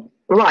after you.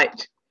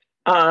 Right.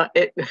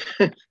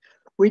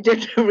 We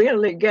didn't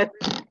really get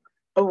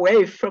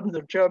away from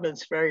the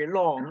Germans very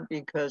long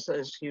because,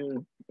 as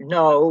you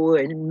know,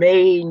 in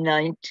May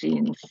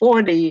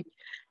 1940,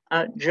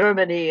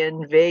 Germany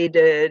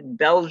invaded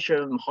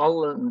Belgium,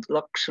 Holland,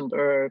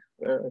 Luxembourg,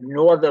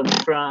 northern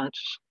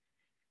France.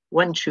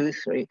 1, 2,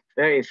 3,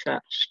 very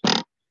fast.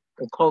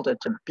 They called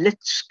it a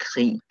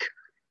blitzkrieg,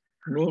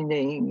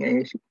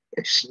 meaning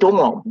a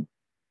storm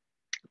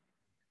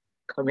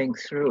coming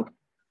through.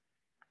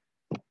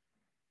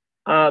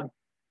 Tell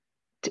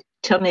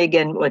me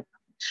again what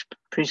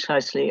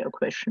precisely your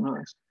question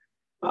was.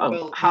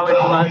 How it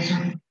was.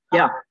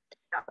 Yeah.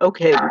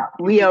 Okay.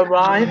 We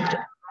arrived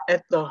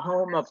at the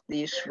home of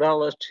these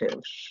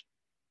relatives,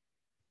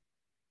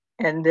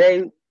 and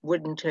they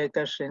wouldn't take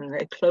us in.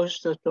 They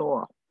closed the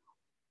door.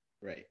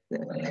 Right.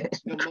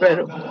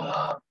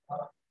 Incredible.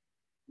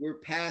 We're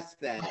past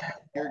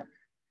that.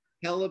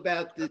 Tell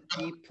about the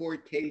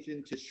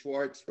deportation to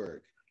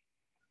Schwartzburg.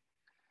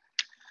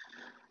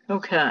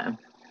 Okay.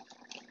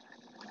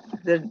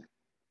 The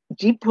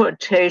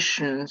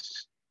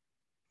deportations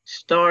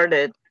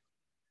started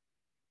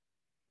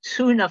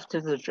soon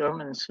after the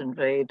Germans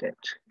invaded,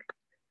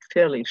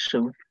 fairly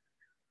soon.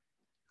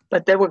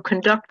 But they were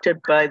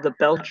conducted by the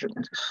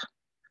Belgians,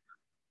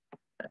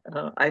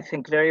 I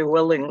think very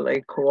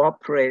willingly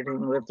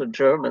cooperating with the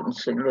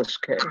Germans in this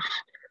case.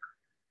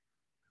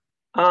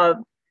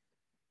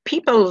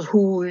 People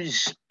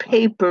whose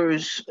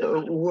papers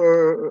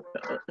were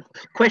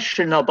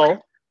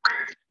questionable,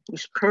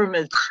 whose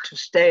permits to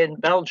stay in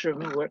Belgium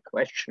were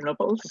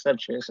questionable,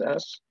 such as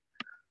us,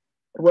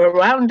 were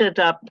rounded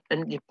up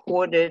and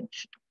deported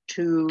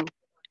to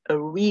a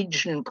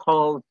region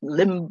called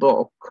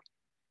Limburg,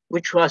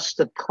 which was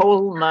the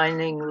coal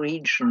mining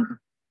region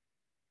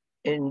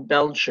in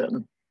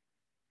Belgium.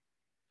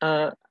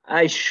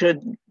 I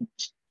should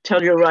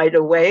tell you right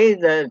away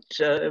that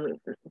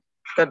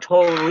that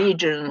whole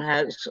region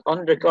has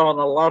undergone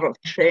a lot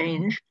of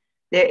change.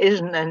 There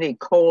isn't any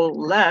coal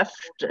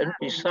left, and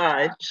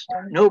besides,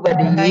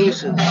 nobody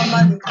uses it.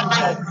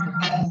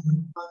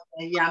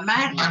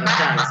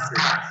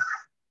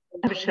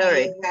 I'm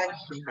sorry.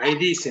 Ahí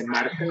dice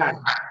marcar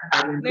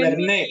por Let me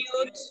internet.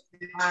 mute.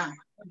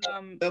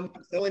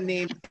 Someone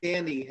named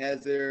Sandy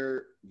has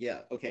their, yeah,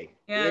 okay.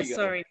 Yeah,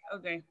 sorry,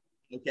 okay.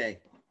 Okay,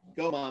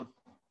 go, Mom.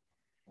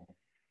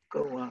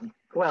 Go on.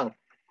 Well,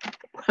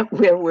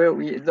 where were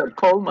we? The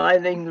coal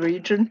mining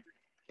region?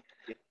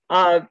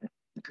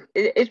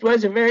 It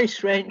was a very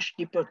strange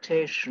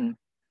deportation,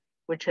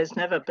 which has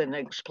never been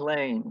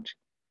explained.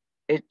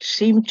 It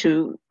seemed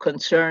to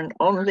concern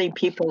only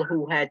people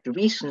who had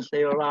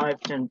recently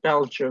arrived in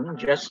Belgium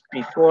just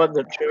before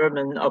the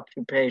German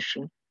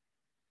occupation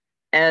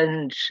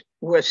and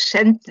were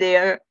sent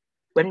there.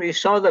 When we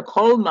saw the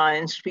coal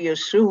mines, we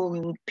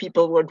assumed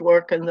people would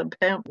work in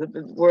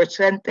were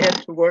sent there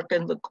to work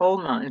in the coal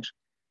mines,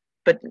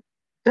 but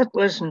that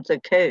wasn't the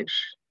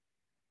case.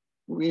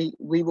 We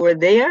were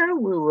there,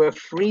 we were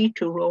free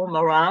to roam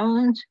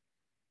around.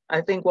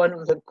 I think one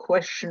of the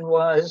questions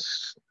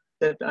was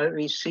that I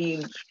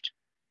received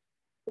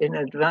in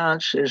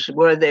advance is,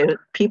 were there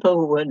people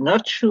who were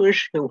not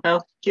Jewish who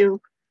helped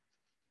you?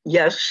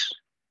 Yes,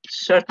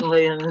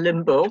 certainly in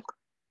Limburg.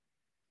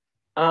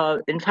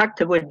 In fact,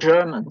 there were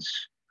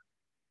Germans.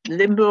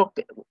 Limburg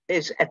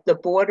is at the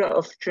border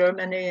of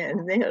Germany,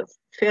 and there are a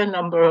fair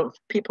number of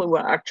people who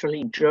were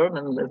actually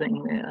German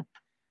living there.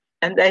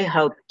 And they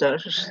helped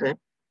us. They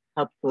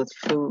helped with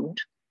food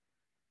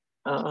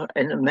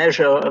and a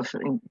measure of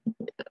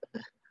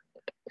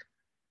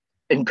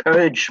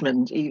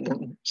encouragement,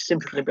 even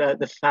simply by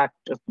the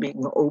fact of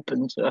being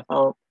open to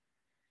help.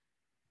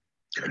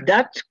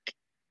 That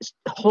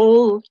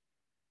whole,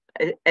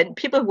 and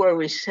people were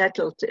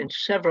resettled in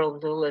several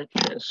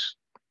villages.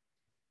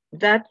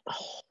 That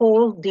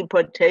whole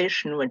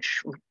deportation,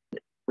 which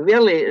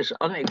really is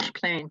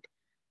unexplained.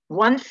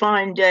 One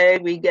fine day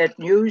we get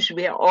news,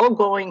 we are all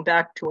going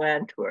back to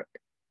Antwerp.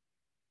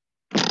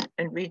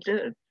 And we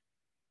did.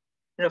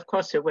 And of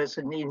course, there was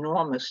an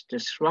enormous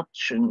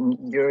disruption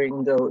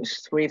during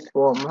those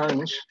 3-4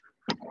 months.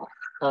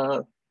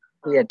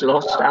 We had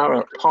lost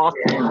our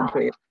apartment,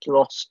 we had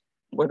lost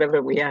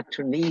whatever we had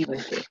to leave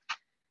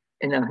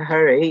in a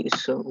hurry.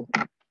 So,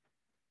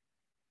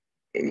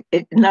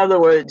 in other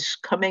words,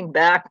 coming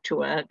back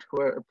to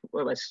Antwerp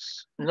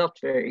was not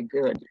very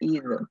good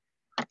either.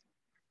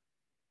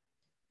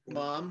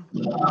 Mom?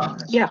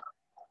 Yeah.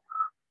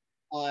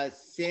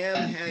 Sam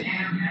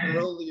had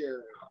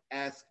earlier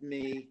asked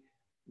me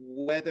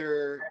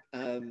whether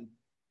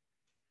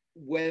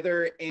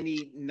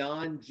any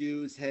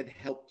non-Jews had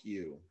helped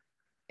you.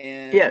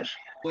 And yes,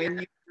 when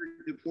you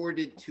were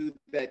deported to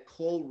that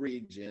coal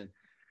region,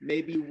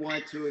 maybe you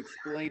want to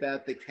explain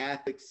about the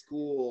Catholic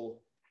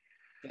school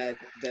that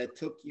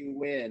took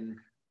you in.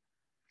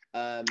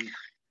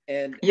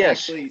 And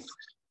yes. Actually,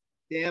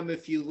 Sam,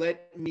 if you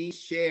let me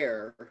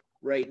share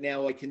right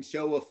now, I can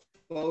show a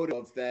photo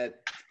of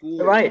that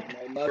school. Right.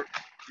 My mother,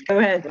 Go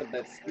ahead.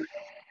 that school.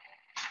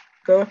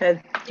 Go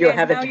ahead. Do you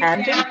have it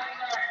handy?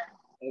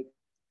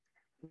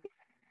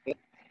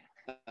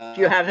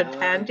 Do you have it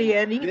handy,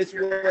 Eddie? This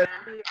was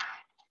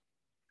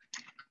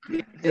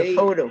the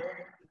photo.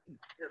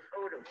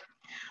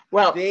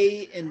 Well,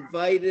 they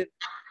invited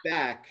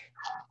back.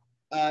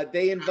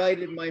 They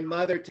invited my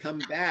mother to come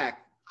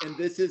back, and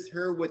this is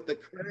her with the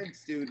current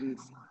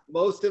students,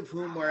 most of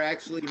whom are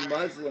actually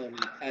Muslim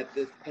at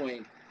this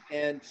point.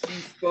 And she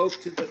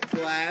spoke to the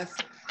class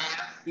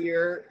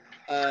here.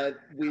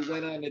 We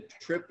went on a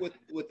trip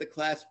with the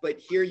class, but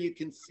here you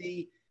can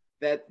see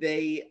that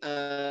they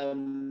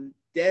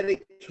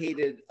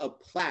dedicated a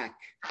plaque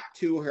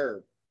to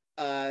her,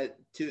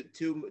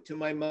 to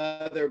my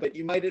mother. But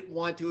you might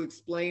want to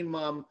explain,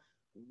 Mom,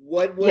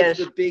 what was yes.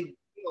 the big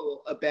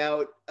deal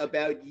about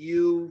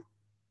you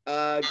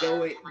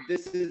going.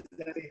 This is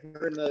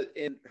her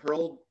in her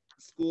old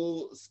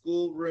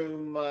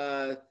schoolroom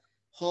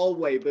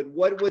hallway. But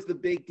what was the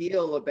big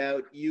deal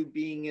about you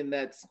being in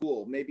that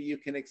school? Maybe you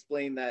can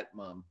explain that,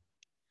 Mom.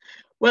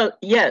 Well,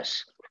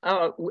 yes.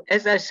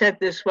 As I said,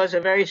 this was a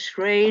very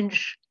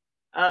strange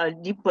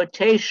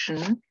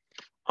deportation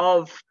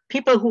of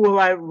people who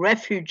were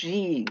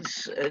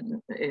refugees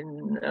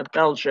in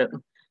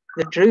Belgium.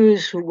 The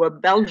Jews who were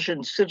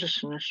Belgian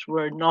citizens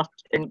were not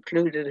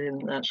included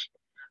in this.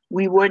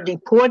 We were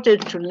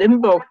deported to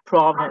Limburg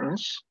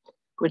province,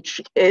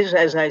 which is,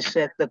 as I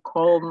said, the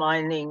coal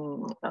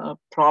mining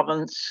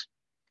province.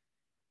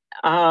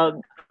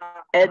 And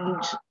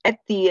at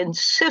the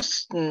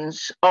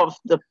insistence of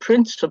the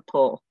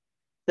principal,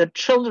 the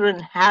children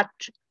had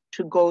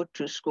to go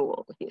to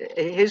school.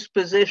 His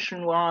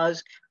position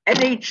was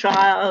any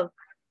child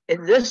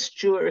in this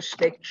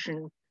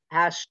jurisdiction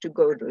has to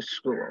go to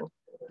school.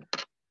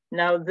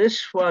 Now,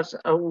 this was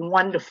a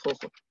wonderful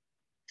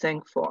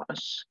thing for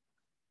us.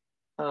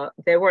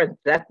 There weren't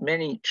that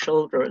many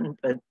children,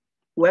 but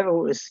whoever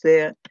was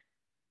there,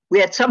 we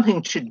had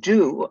something to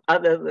do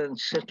other than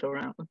sit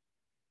around.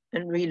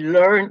 And we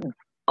learned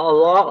a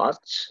lot.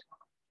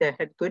 They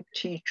had good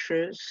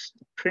teachers.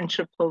 The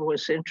principal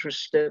was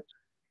interested.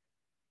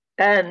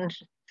 And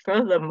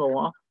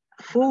furthermore,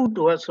 food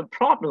was a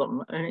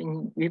problem. I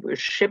mean, we were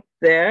shipped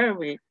there.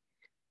 We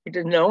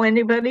didn't know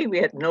anybody. We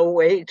had no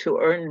way to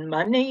earn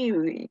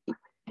money.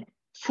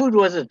 Food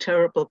was a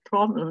terrible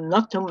problem,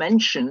 not to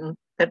mention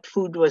that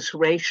food was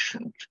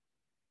rationed.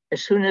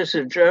 As soon as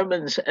the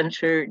Germans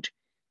entered,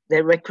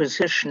 they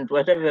requisitioned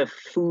whatever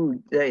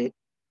food they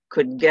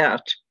could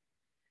get.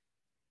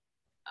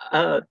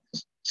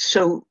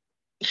 So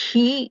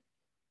he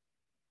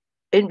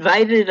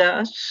invited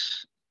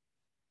us.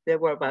 There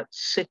were about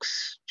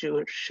 6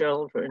 Jewish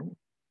children.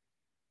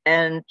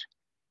 And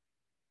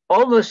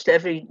almost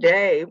every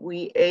day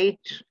we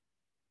ate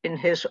in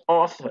his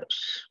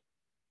office.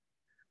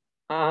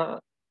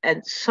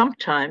 And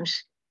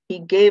sometimes he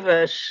gave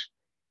us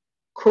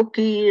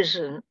cookies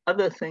and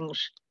other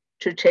things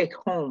to take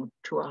home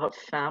to our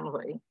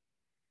family.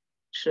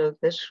 So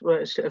this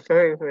was a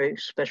very, very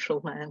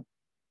special man.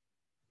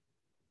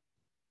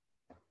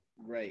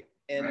 Right.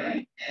 And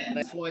I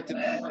just wanted to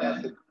point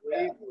out the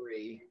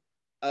bravery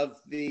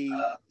of the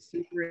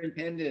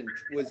superintendent.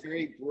 Was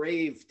very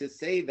brave to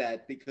say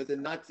that, because the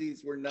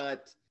Nazis were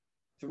not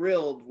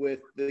thrilled with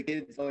the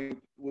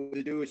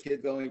Jewish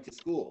kids going to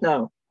school.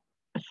 No,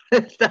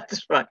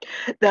 that's right.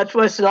 That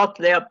was not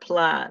their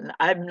plan.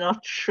 I'm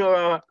not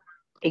sure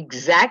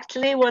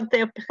exactly what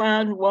their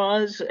plan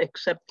was,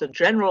 except the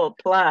general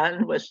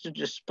plan was to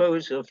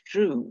dispose of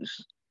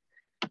Jews.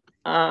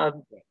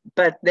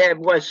 But there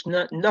was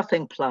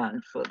nothing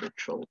planned for the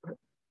children.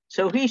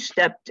 So he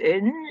stepped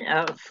in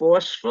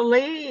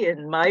forcefully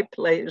in my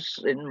place,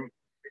 in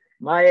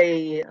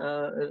my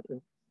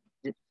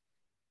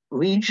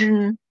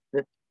region.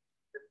 The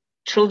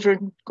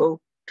children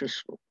go to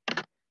school.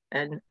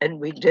 And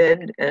we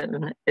did,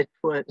 and it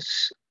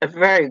was a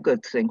very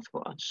good thing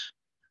for us,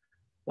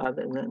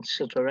 rather than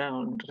sit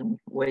around and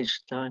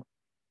waste time.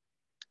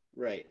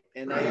 Right.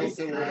 And I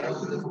also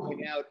want to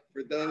point out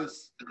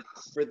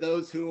for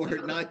those who are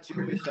not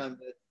Jewish on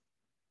this,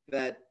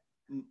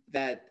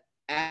 that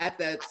at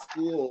that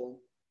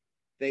school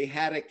they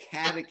had a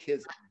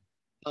catechism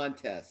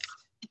contest,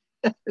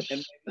 and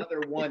my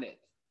mother won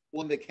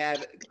the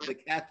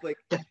Catholic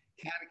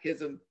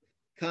catechism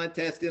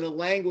contest in a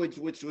language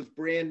which was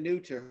brand new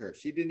to her.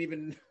 She didn't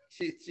even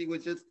she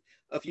was just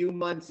a few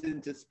months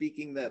into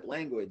speaking that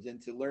language,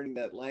 into learning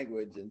that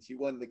language, and she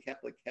won the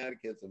Catholic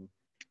catechism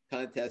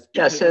contest.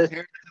 Yes,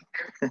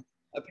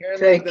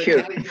 apparently the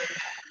catechism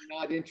were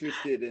not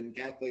interested in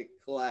Catholic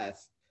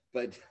class,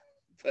 but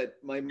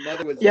my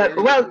mother was. Yeah,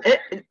 well,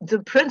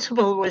 the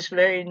principal was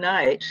very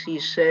nice. He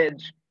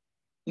said,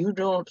 "You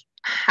don't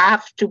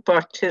have to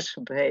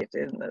participate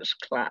in this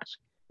class.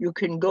 You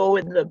can go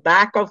in the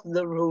back of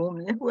the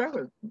room." There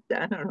were,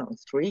 I don't know,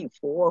 3,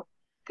 4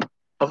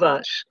 of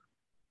us,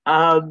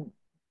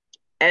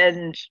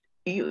 and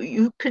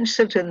you can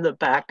sit in the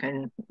back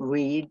and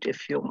read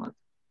if you want.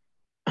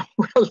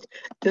 Well,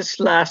 this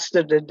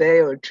lasted a day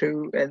or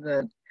two, and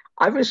then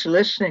I was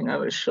listening. I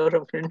was sort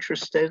of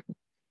interested,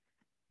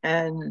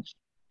 and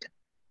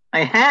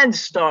my hands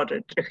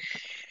started to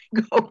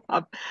go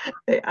up.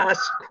 They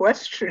asked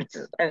questions,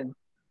 and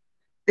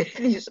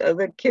these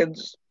other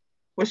kids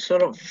were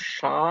sort of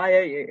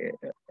shy.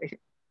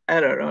 I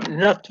don't know,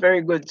 not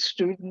very good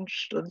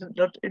students,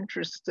 not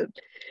interested.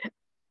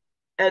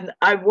 And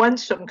I won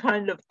some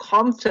kind of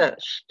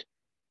contest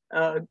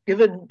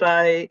given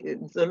by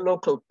the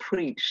local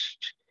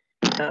priest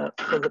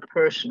for the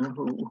person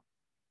who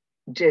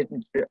did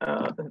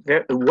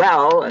very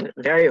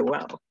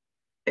well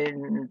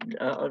in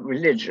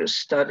religious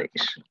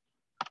studies.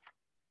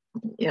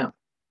 Yeah.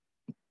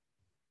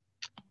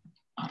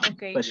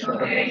 Okay.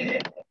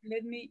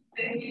 Let me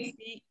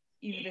see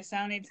if the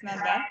sound is not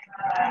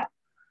bad.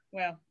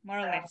 Well, more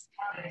or less.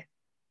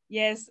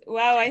 Yes.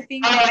 Wow. I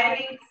think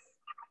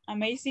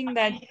amazing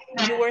that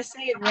you were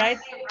saved, right?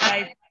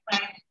 By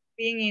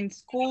being in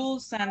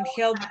schools and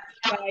helped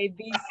by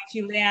these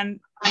Chilean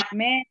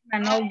men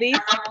and all this.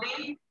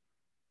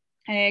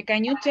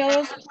 Can you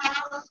tell us,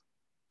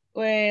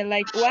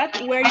 like,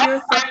 what were your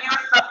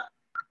thoughts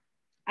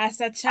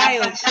as a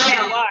child?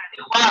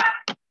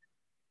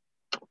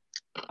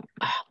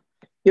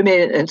 You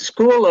mean in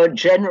school or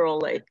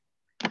generally?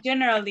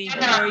 Generally,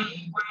 were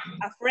you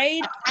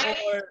afraid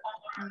or?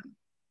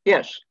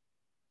 Yes.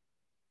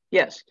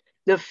 Yes.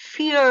 The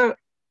fear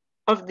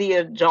of the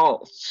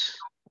adults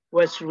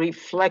was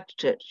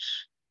reflected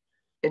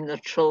in the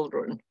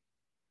children,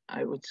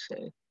 I would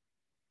say.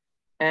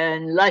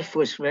 And life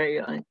was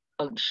very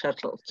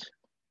unsettled.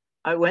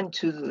 I went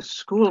to the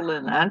school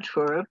in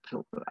Antwerp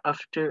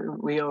after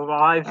we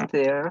arrived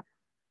there.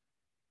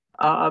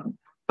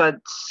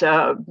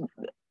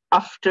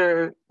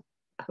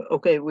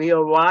 We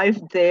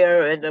arrived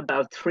there, and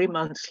about 3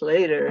 months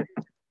later,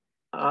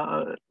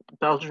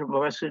 Belgium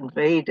was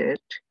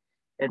invaded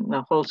and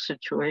the whole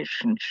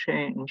situation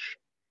changed.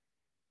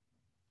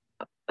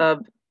 I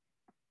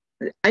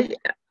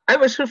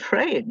was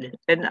afraid,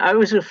 and I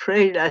was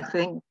afraid, I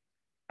think,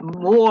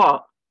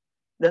 more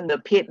than the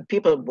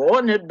people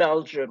born in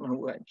Belgium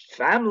who had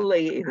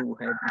family, who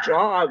had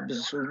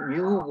jobs, who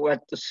knew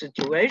what the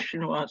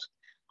situation was.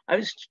 I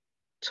was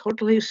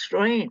totally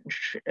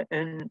strange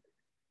and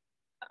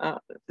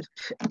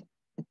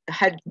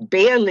had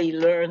barely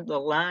learned the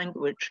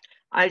language.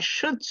 I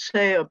should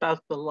say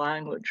about the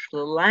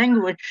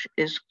language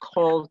is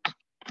called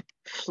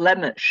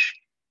Flemish.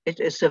 It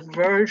is a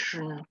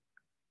version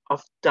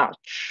of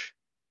Dutch.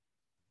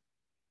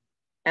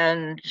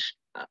 And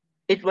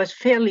it was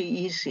fairly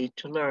easy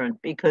to learn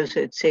because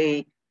it's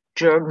a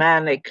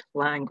Germanic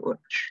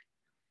language.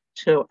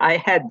 So I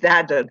had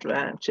that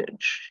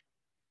advantage,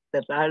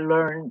 that I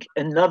learned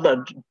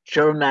another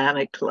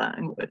Germanic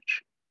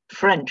language.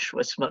 French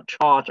was much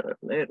harder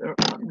later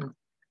on.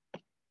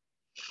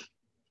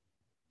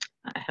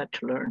 I had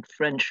to learn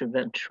French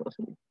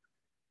eventually.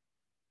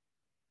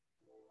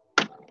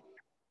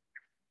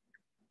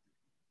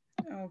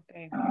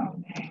 Okay.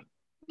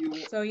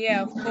 So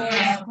yeah, of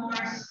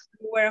course,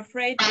 you were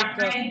afraid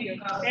because your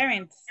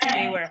parents,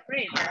 they were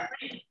afraid,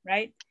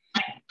 right?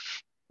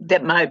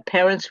 That my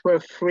parents were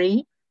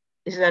free?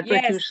 Is that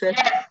what you said?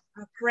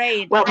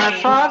 Afraid. Well, my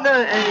father,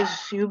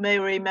 as you may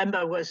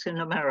remember, was in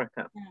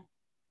America.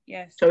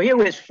 Yes. So he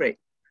was free.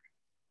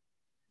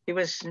 He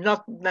was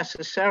not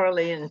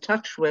necessarily in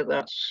touch with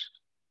us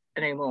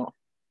anymore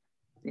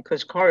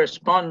because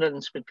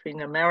correspondence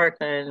between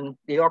America and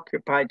the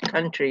occupied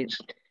countries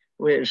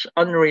was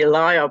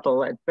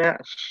unreliable at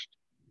best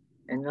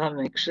and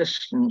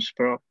non-existent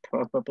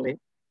probably.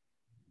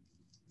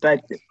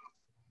 But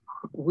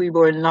we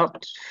were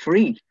not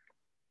free.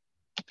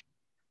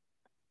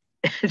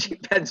 It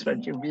depends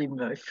what you mean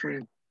by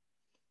free.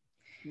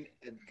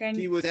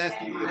 He was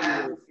asking if you were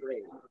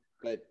afraid,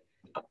 but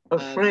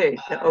afraid.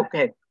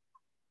 Okay.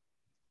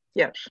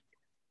 Yes,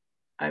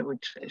 I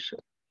would say so.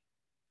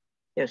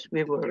 Yes,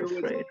 we were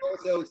afraid.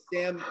 Also,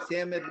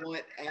 Sam had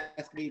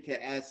asked me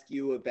to ask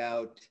you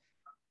about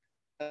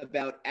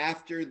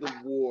after the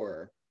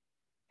war.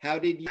 How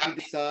did you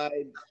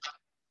decide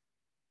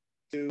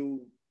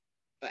to?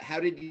 How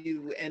did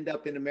you end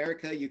up in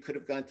America? You could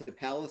have gone to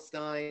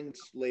Palestine,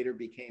 later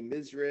became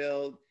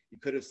Israel. You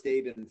could have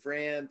stayed in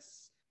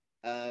France.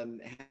 How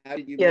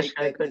did you make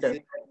that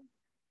decision?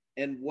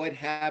 And what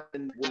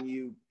happened when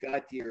you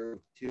got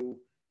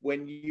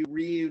when you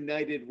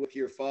reunited with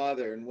your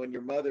father and when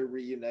your mother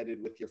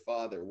reunited with your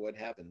father? What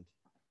happened?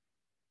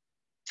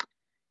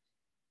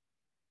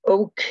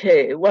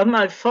 Okay, well,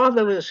 my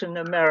father was in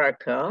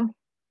America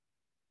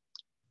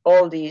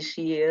all these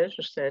years,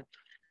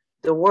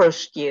 the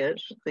worst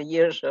years, the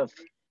years of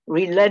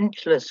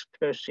relentless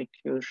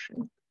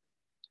persecution.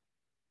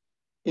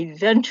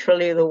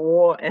 Eventually the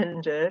war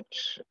ended,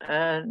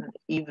 and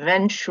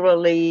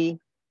eventually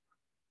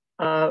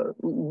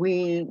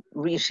we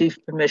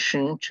received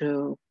permission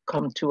to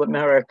come to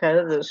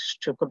America. This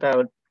took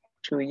about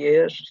 2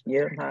 years,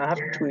 year and a half,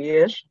 2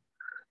 years.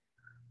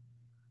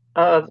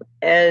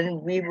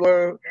 And we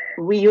were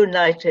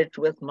reunited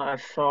with my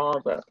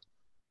father.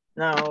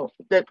 Now,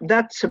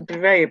 that's a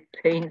very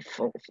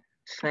painful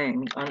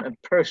thing on a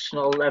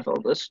personal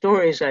level. The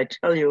stories I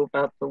tell you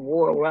about the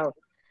war, well,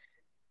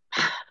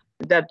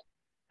 that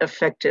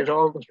affected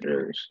all the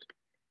Jews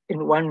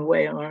in one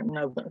way or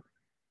another.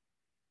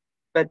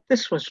 But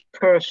this was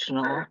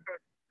personal.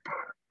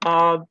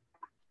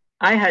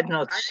 I had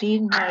not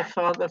seen my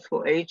father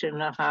for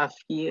 8.5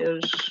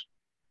 years.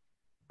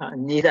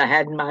 Neither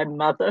had my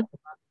mother.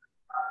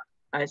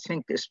 I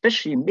think,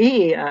 especially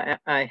me,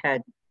 I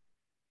had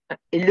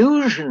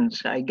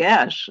illusions, I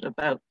guess,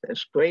 about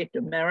this great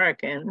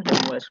American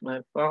who was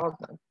my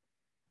father.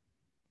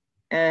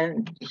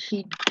 And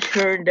he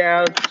turned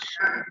out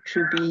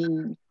to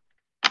be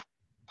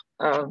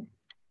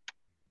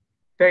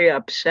very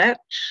upset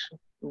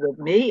with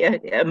me.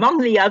 Among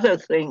the other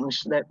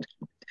things that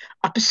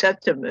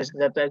upset him is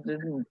that I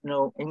didn't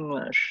know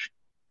English.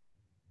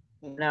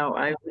 Now,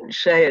 I would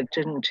say it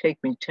didn't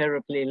take me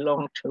terribly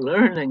long to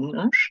learn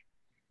English,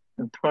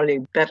 and probably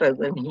better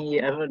than he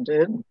ever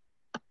did.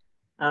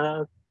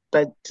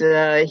 But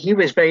he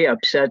was very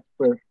upset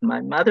with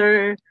my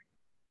mother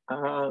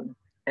and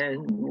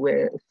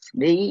with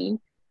me.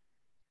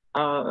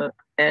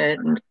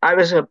 And I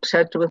was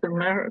upset with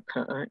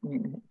America. I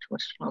mean, it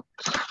was not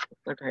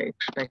what I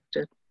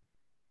expected.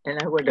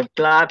 And I would have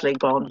gladly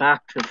gone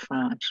back to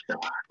France,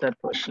 but that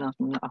was not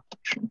an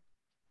option.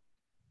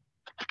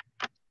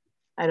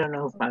 I don't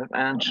know if I've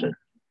answered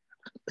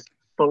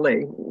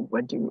fully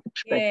what you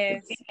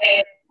expected.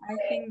 Yes, I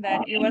think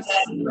that it was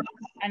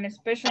a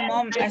special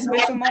moment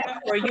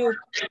for you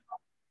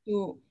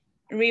to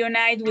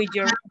reunite with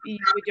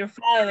your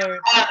father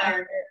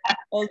after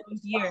all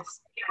those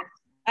years.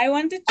 I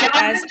wanted to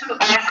ask,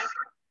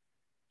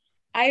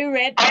 I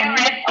read on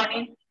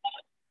it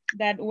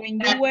that when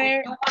you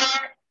were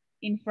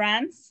in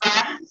France,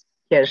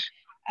 yes,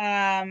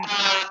 a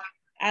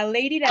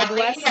lady that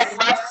was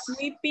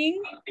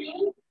sweeping,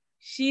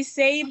 she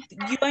saved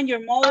you and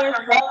your mother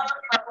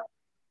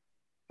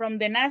from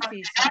the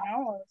Nazis, you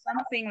know, or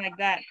something like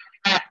that.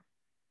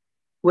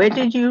 Where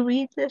did you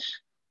read this?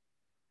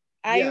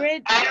 I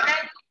read.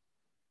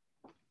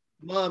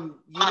 Mom,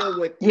 you know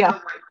what? Yeah.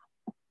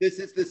 This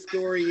is the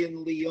story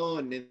in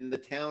Lyon in the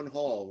town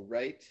hall,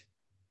 right?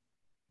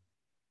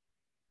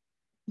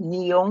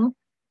 Lyon,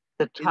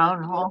 the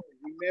town hall.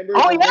 Remember?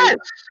 Oh, yes.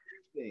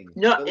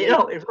 No,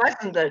 it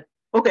wasn't the.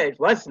 Okay, it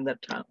wasn't the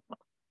town hall.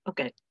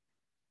 Okay,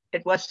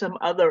 it was some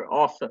other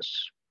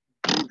office.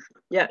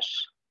 Yes,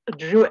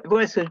 it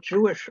was a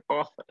Jewish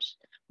office.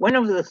 One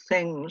of the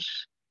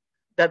things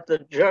that the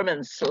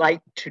Germans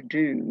like to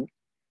do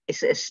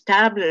is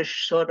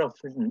establish sort of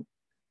an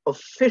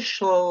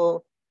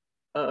official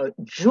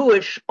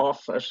Jewish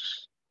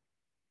office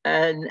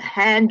and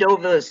hand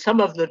over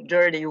some of the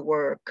dirty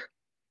work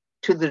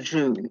to the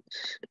Jews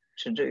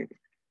to do.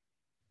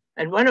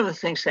 And one of the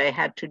things they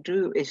had to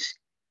do is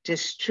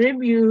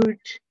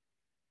distribute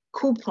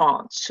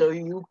coupons so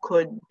you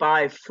could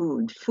buy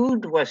food.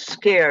 Food was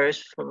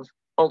scarce for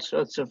all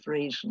sorts of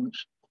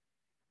reasons,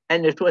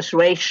 and it was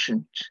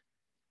rationed.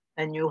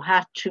 And you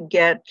had to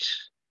get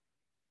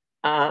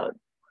a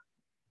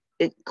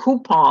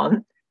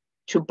coupon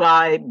to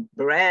buy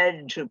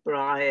bread, to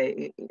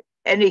buy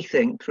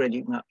anything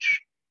pretty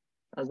much.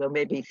 Although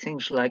maybe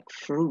things like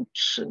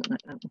fruits and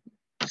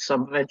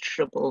some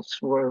vegetables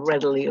were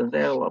readily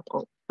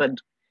available, but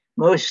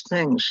most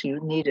things you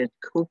needed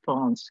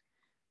coupons.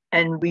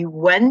 And we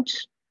went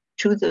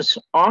to this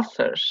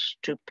office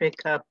to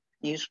pick up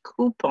these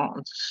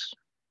coupons.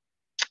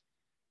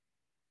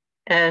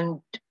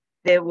 And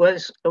there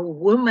was a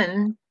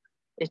woman,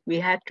 we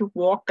had to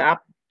walk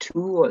up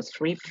 2 or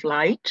 3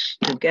 flights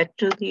to get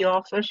to the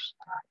office.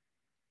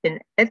 And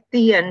at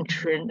the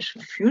entrance,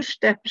 a few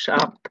steps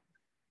up,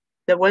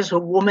 there was a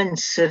woman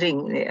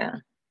sitting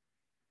there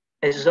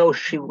as though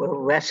she were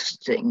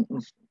resting,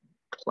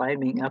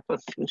 climbing up a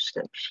few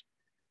steps.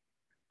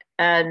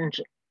 And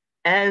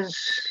as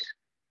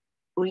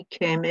we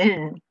came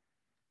in,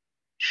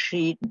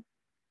 she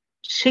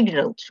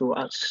signaled to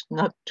us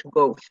not to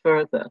go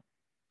further.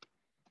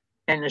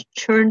 And it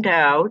turned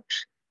out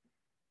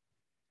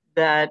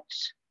that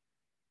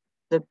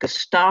the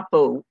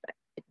Gestapo,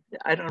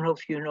 I don't know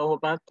if you know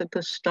about the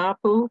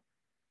Gestapo.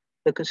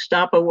 The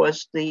Gestapo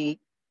was the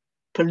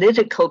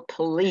political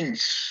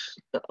police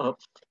of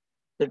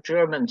the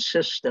German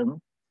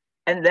system,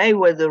 and they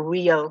were the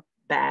real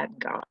bad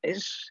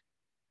guys.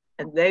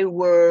 And they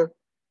were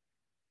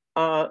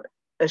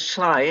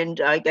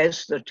assigned, I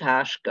guess, the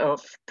task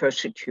of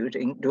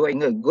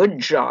doing a good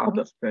job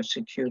of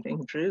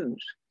persecuting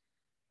Jews.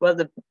 Well,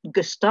 the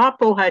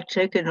Gestapo had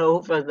taken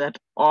over that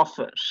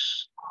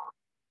office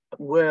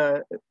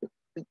where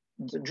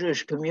the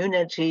Jewish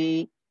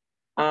community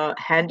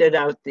handed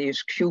out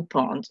these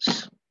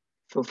coupons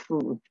for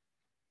food.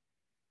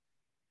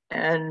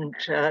 And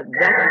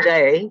that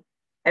day,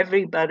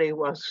 everybody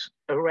was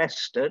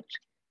arrested,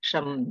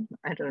 some,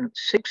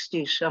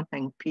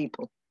 60-something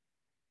people.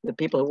 The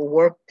people who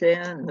worked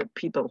there and the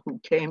people who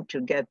came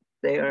to get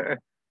their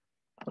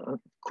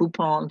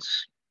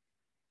coupons.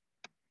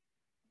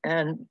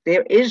 And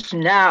there is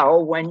now,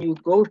 when you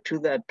go to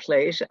that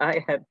place,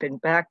 I have been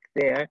back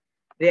there,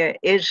 there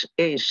is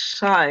a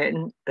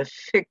sign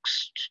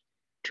affixed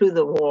to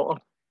the wall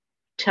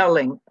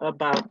telling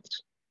about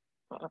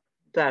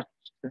that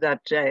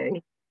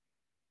day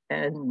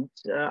and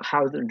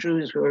how the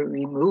Jews were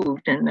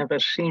removed and never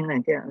seen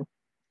again.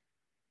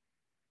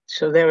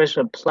 So there is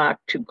a plaque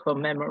to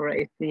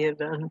commemorate the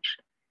event.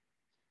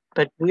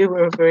 But we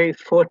were very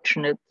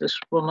fortunate. This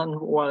woman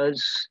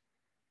was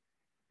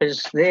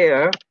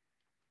there.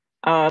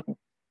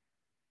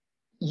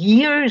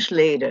 Years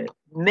later,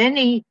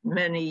 many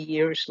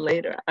years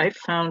later, I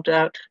found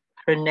out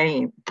her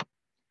name.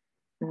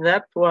 And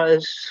that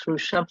was through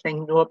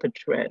something Norbert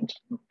read,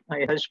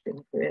 my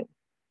husband read.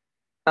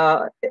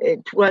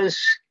 It was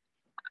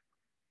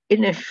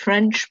in a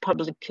French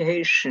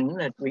publication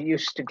that we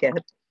used to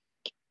get,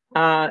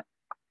 a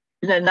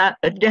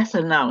death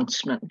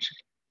announcement.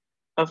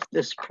 of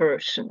this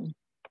person.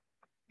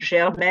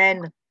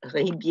 Germaine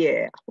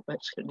Ribière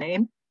was her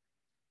name.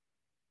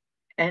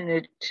 And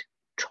it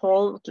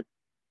told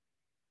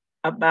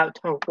about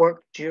her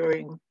work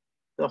during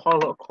the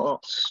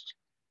Holocaust.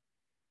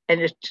 And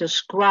it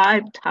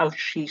described how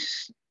she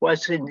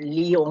was in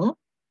Lyon,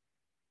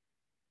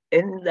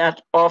 in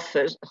that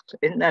office,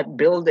 in that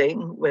building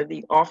where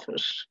the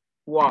office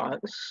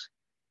was,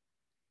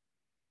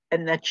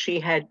 and that she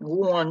had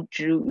warned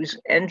Jews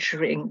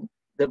entering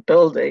the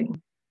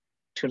building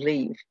to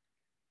leave.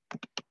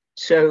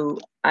 So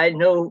I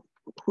know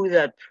who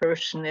that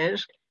person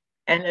is.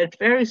 And at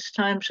various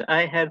times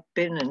I have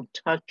been in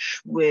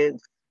touch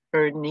with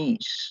her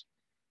niece.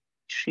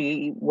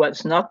 She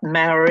was not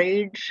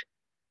married,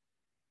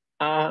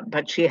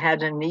 but she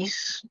had a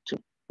niece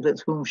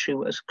with whom she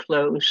was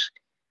close.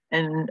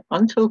 And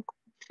until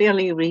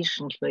fairly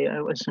recently,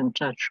 I was in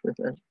touch with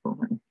that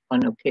woman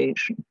on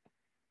occasion.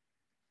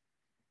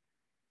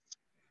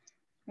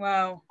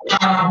 Wow.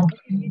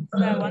 It's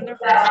a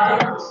wonderful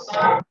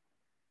story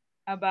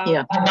about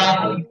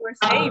how you were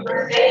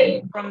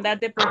saved from that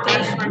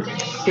deportation.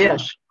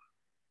 Yes,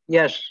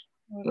 yes.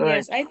 Right.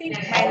 Yes, I think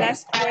my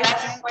last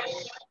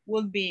question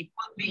would be,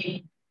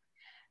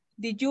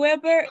 did you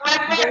ever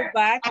go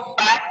back to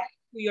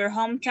your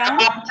hometown?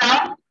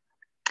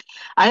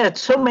 I had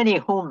so many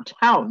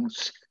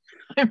hometowns.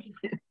 I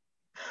mean,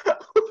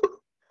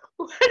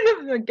 one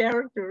of the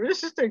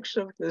characteristics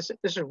of this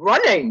is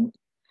running.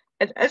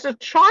 And as a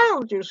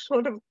child, you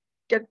sort of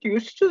get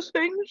used to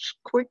things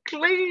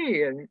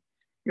quickly and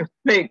you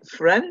make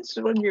friends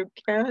when you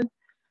can.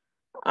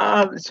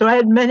 So I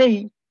had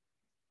many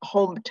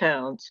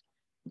hometowns.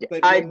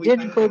 I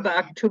did go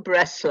back to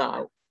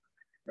Breslau.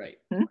 Right.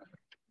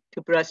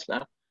 To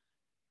Breslau.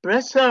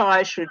 Breslau,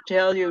 I should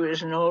tell you,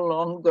 is no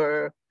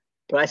longer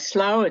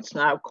Breslau. It's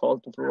now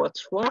called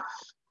Wrocław.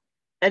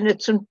 And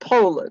it's in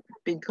Poland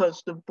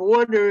because the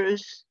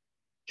borders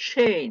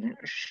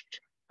changed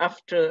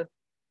after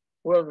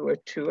World War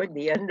II, at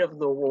the end of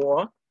the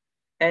war.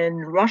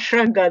 And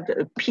Russia got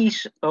a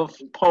piece of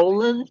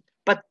Poland,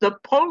 but the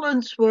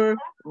Polands were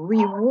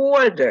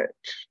rewarded.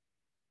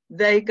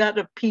 They got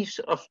a piece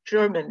of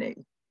Germany,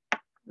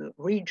 the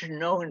region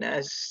known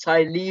as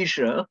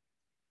Silesia.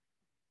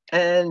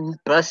 And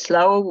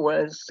Breslau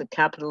was the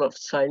capital of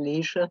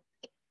Silesia.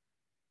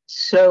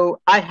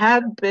 So I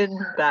have been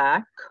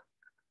back.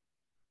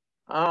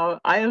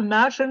 I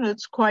imagine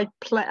it's quite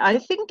I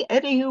think,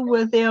 Eddie, you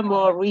were there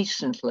more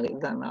recently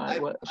than I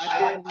was.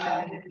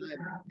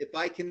 If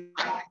I can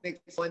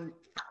explain,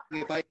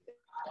 if I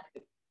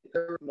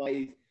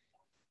my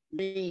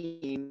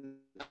dream,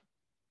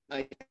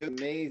 I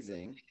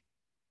amazing,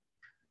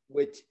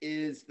 which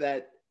is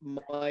that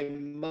my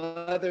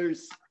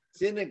mother's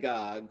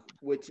synagogue,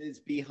 which is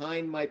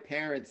behind my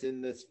parents in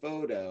this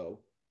photo,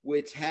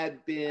 which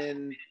had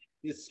been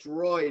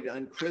destroyed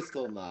on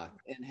Kristallnacht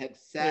and had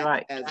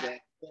sat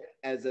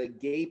as a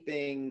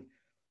gaping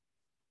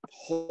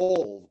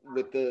hole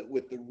with the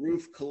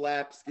roof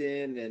collapsed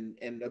in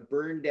and a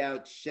burned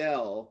out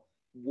shell,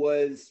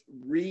 was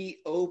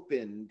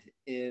reopened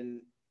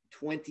in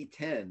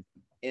 2010.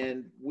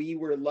 And we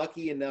were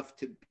lucky enough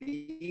to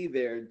be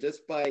there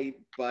just by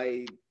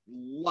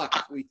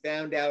luck. We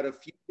found out a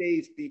few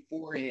days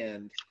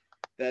beforehand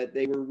that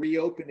they were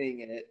reopening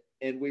it,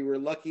 and we were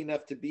lucky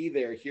enough to be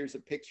there. Here's a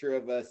picture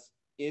of us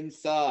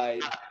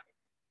inside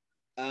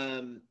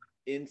the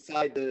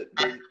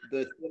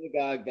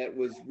synagogue that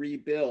was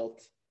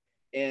rebuilt.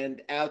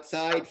 And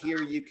outside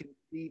here, you can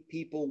see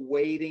people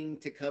waiting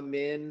to come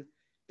in.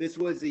 This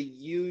was a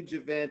huge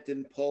event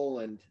in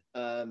Poland.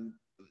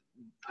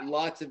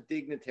 Lots of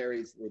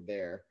dignitaries were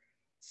there.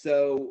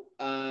 So,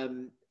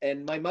 and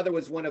my mother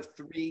was one of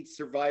 3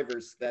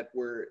 survivors that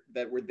were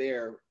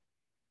there.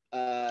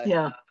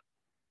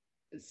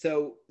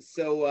 So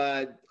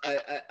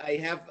I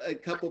have a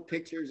couple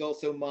pictures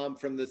also, Mom,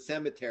 from the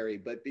cemetery.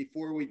 But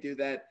before we do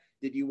that,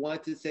 did you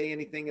want to say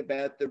anything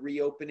about the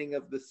reopening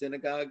of the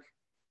synagogue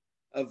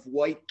of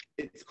White?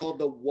 It's called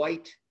the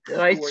White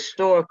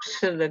Stork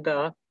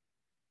Synagogue.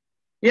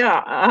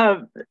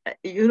 Yeah,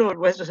 you know, it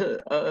was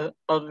a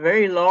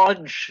very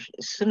large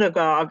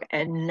synagogue,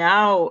 and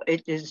now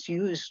it is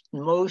used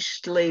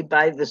mostly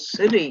by the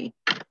city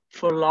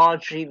for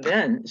large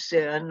events.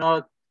 There are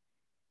not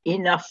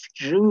enough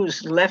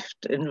Jews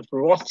left in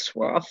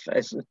Wrocław,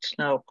 as it's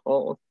now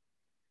called,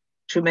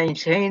 to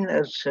maintain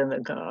a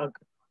synagogue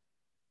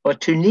or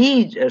to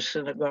need a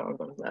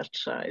synagogue of that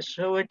size.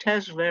 So it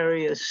has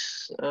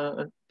various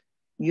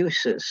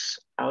uses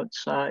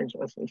outside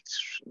of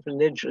its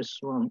religious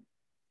one.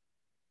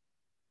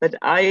 But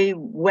I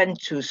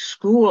went to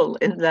school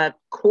in that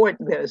court.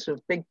 There's a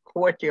big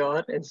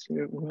courtyard, as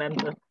you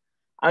remember.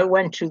 I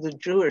went to the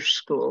Jewish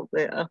school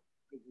there.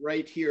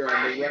 Right here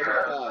on the right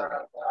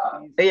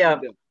side.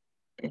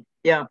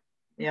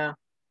 Yeah.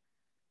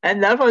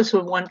 And that was a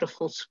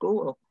wonderful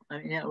school. I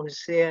mean, I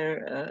was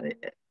there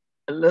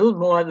a little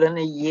more than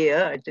a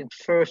year. I did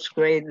first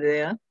grade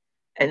there,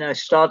 and I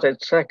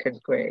started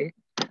second grade.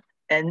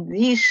 And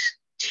these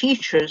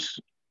teachers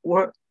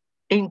were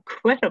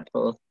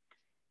incredible.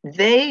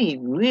 they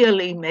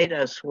really made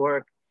us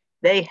work.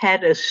 They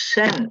had a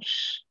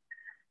sense,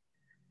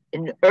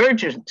 an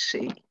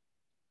urgency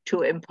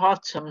to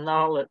impart some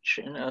knowledge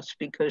in us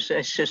because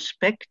they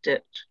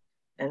suspected,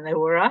 and they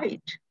were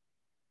right,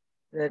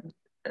 that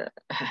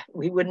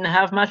we wouldn't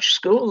have much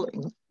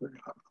schooling.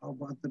 How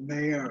about the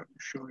mayor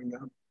showing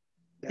up,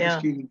 Yeah.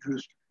 asking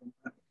interest?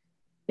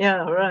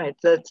 Yeah, right.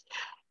 That's,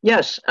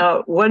 yes,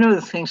 one of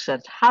the things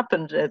that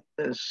happened at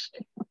this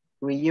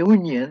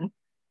reunion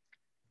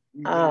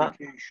of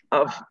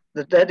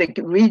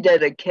the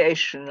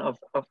rededication of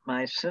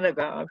my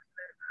synagogue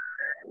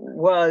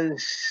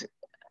was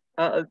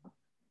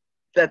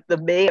that the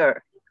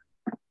mayor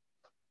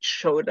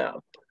showed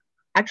up.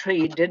 Actually,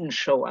 he didn't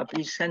show up.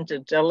 He sent a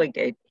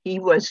delegate. He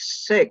was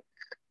sick,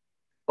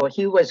 or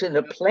he was in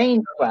a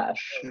plane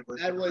crash.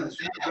 That was,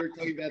 they're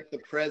talking about the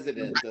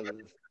president of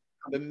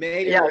the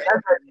mayor.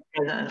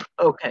 Yeah,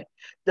 okay.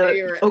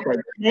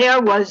 The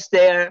mayor was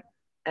there,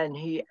 and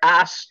he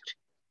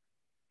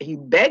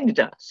begged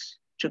us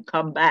to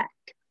come back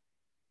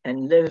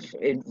and live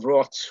in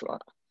Wrocław.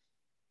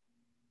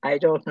 I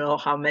don't know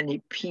how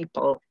many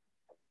people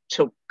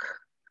took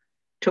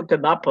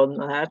him up on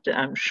that.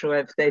 I'm sure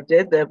if they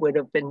did, they would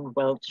have been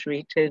well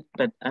treated,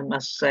 but I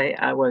must say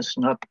I was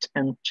not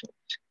tempted.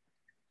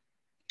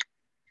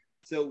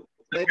 So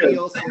let me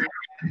also,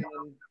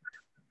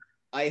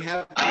 I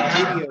have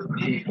a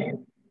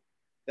video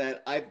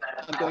that I'm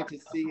going to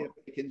see if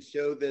I can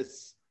show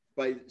this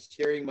by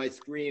sharing my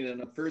screen.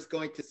 And I'm first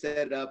going to set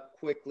it up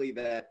quickly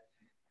that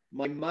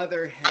my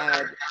mother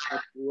had a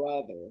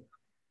brother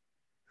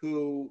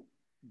who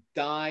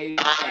died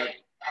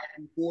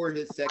before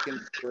his second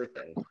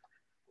birthday.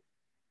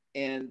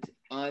 And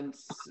on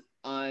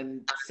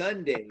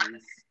Sundays,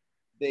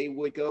 they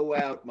would go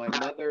out, my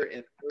mother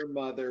and her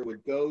mother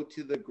would go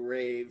to the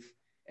grave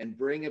and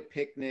bring a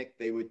picnic.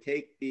 They would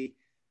take the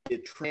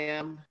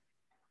tram,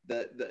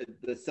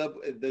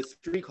 the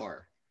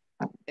streetcar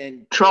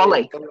and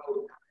trolley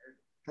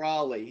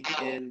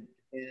and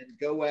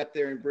go out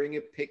there and bring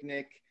a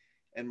picnic.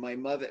 And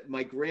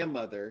my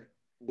grandmother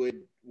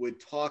would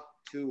talk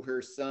to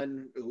her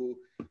son who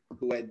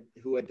had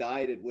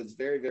died. It was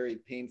very, very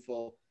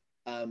painful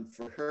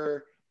for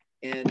her.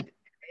 And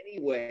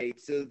anyway,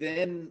 so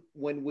then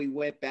when we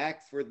went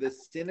back for the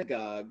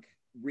synagogue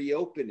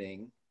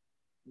reopening,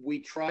 we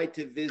tried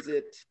to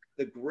visit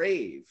the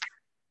grave.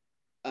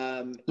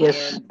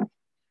 Yes.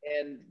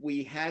 And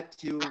we had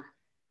to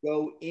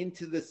go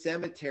into the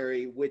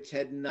cemetery, which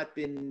had not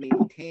been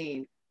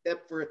maintained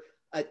except for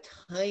a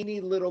tiny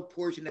little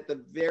portion at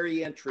the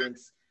very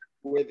entrance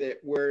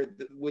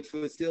which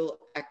was still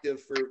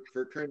active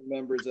for current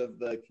members of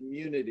the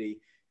community.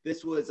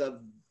 This was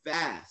a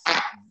vast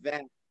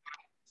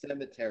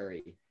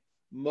cemetery,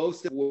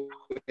 most of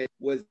which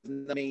was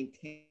not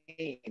maintained.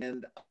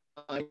 And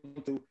I'm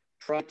going to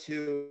try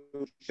to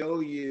show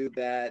you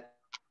that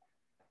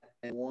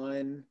in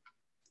 1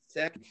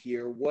 second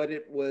here, what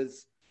it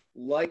was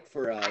like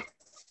for us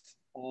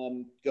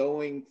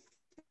going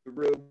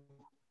through.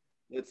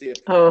 Let's see if.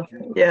 Oh,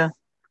 yeah,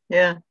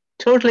 yeah,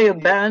 totally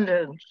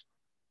abandoned.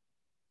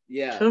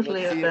 Yeah,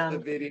 totally let's see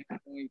abandoned. if the video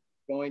is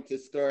going to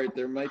start.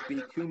 There might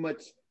be too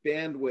much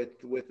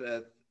bandwidth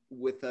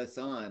with us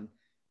on,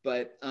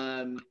 but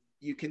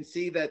you can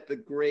see that the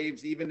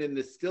graves, even in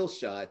the still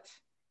shot,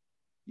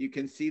 you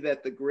can see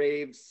that the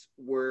graves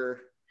were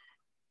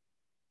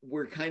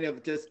kind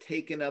of just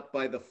taken up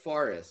by the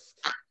forest.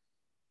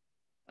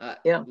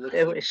 Yeah,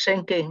 they were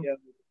sinking.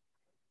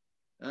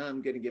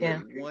 I'm going to give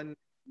it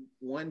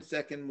one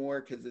second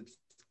more because it's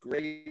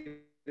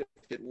great if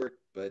it worked,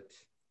 but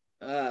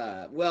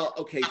well,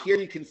 okay, here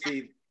you can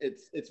see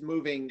it's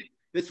moving.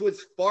 This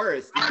was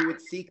forest, and you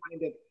would see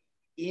kind of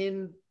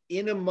in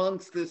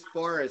amongst this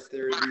forest,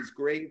 there are these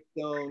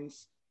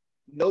gravestones.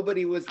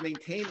 Nobody was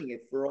maintaining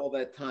it for all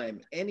that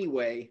time.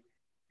 Anyway,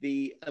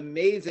 the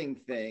amazing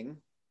thing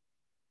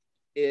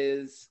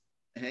is,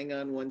 hang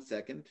on 1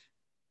 second.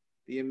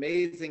 The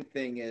amazing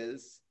thing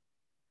is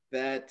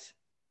that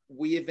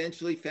we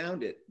eventually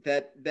found it,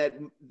 that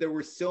there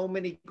were so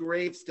many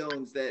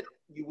gravestones that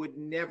you would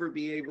never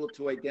be able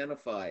to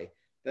identify,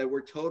 that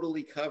were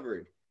totally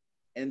covered.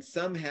 And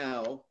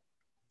somehow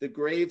the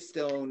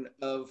gravestone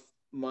of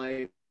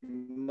my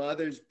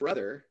mother's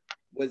brother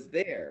was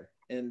there.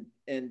 And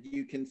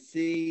you can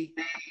see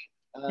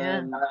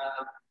Georg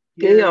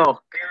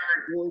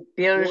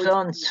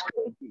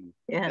Berezonsky.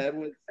 Yeah, That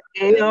was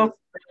Georg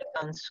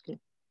Berezonsky.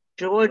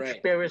 George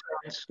right.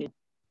 Berezonsky.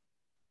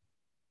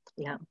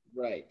 Yeah.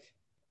 Right.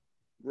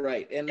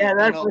 And yeah,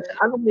 that was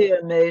utterly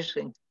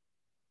amazing.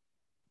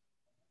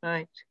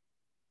 Right.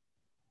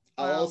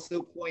 I'll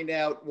also point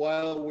out,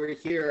 while we're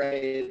here, I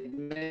had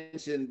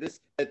mentioned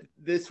that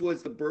this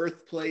was the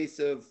birthplace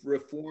of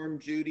Reform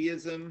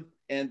Judaism,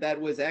 and that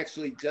was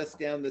actually just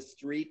down the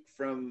street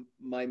from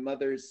my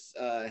mother's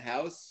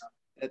house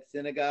at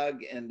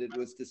synagogue, and it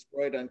was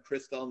destroyed on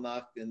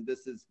Kristallnacht, and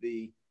this is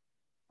the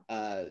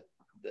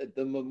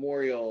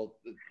memorial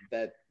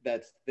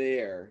that's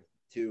there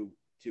to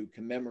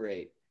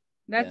commemorate.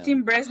 That's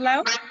in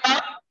Breslau?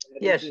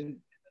 Yes.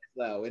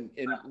 Breslau in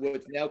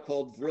what's now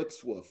called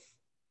Wrocław.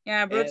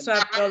 Yeah,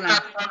 Wrocław,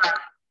 Poland.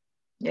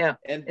 Yeah.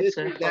 And this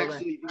is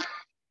actually,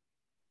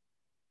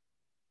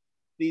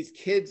 these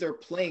kids are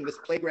playing, this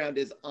playground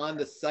is on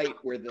the site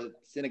where the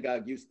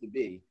synagogue used to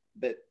be,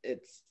 but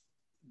it's,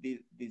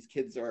 these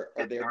kids are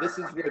there. This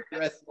is what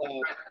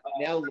Breslau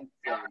now looks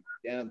like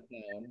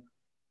downtown.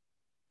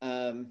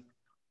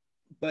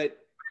 But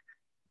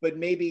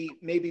maybe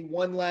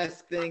one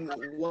last thing,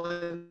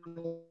 one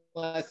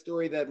last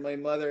story that my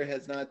mother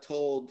has not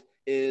told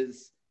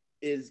is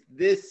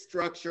this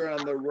structure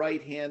on the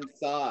right-hand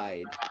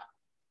side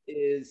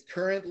is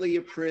currently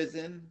a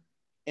prison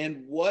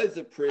and was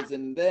a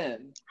prison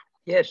then.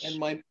 Yes. And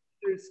my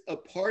mother's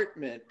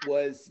apartment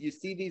was, you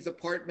see these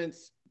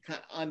apartments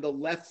on the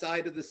left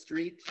side of the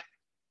street?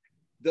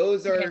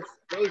 Those are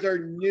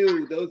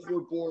new. Those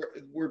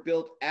were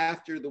built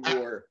after the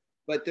war.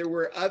 But there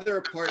were other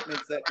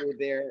apartments that were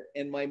there,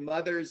 and my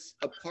mother's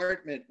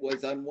apartment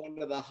was on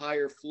one of the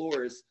higher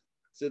floors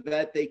so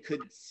that they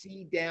could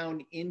see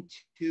down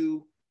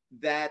into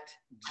that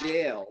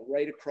jail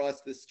right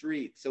across the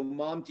street. So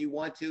Mom, do you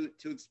want to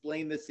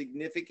explain the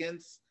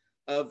significance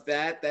of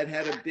that? That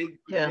had a big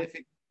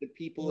significance to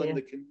people in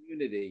the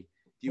community.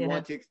 Do you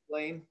want to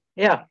explain?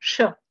 Yeah,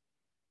 sure.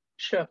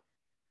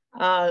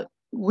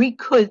 We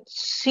could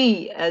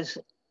see, as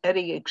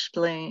Eddie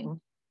explained,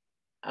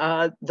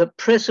 the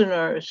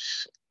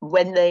prisoners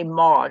when they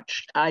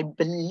marched. I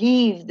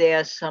believe there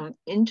are some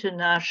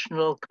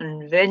international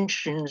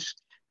conventions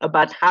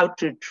about how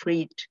to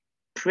treat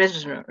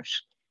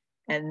prisoners,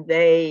 and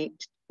they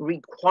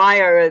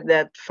require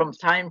that from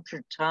time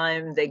to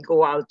time they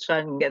go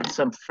outside and get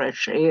some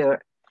fresh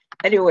air.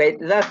 Anyway,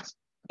 that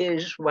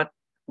is what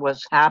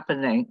was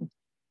happening,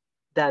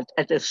 that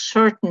at a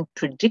certain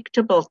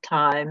predictable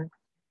time,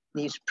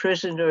 these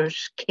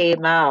prisoners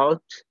came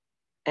out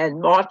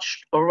and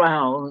marched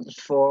around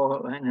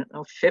for, I don't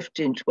know,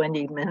 15,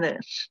 20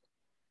 minutes.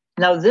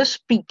 Now, this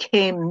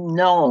became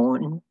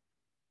known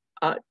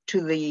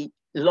to the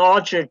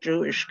larger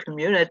Jewish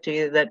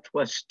community that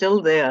was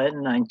still there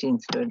in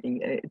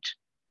 1938.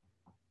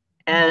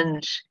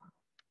 And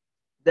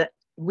that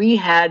we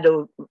had,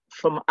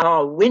 from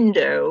our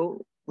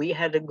window, we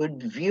had a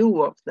good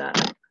view of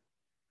that.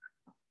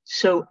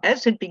 So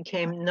as it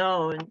became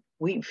known,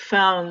 we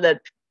found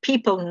that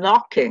people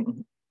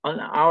knocking on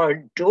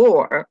our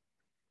door,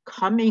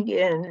 coming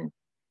in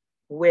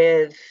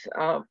with,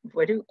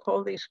 what do you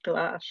call these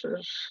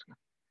glasses?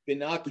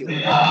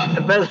 Binoculars.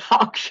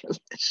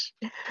 Binoculars.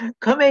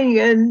 Coming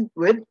in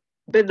with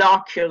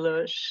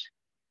binoculars,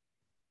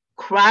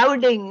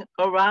 crowding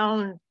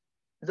around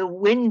the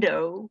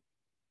window,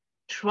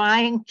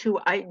 trying to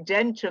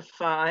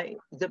identify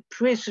the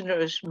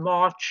prisoners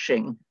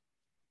marching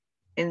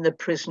in the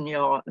prison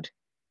yard.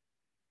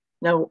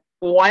 Now,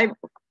 why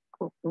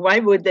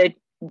would they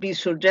be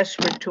so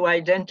desperate to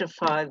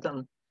identify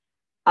them?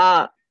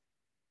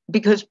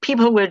 Because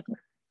people were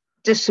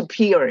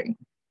disappearing.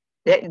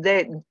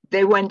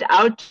 They went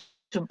out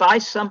to buy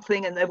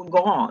something and they were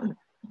gone.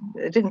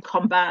 They didn't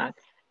come back.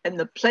 And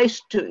the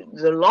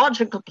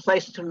logical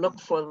place to look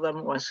for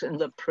them was in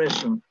the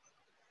prison.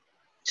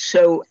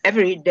 So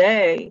every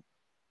day,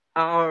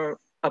 our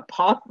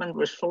apartment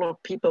was full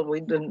of people we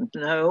didn't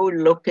know,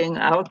 looking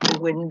out the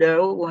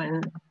window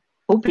and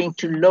hoping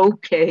to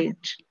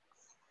locate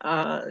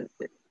a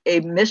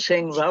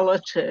missing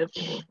relative.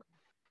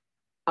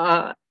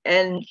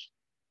 And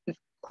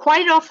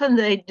quite often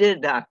they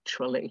did,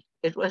 actually.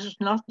 It was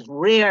not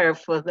rare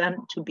for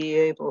them to be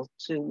able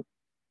to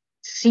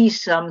see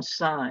some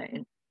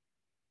sign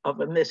of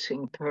a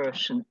missing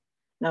person.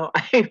 Now,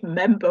 I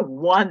remember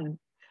one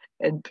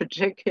in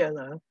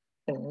particular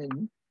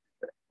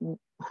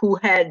who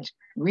had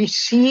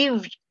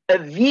received a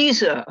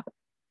visa,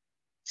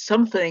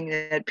 something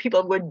that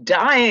people were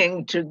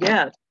dying to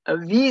get, a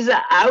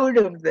visa out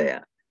of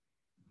there.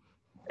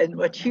 And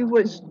what he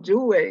was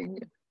doing,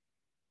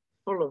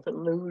 full of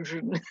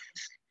illusion,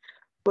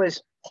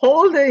 was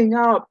holding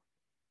up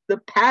the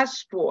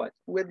passport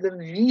with the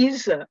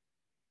visa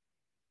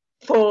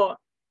for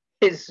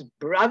his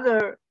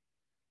brother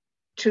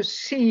to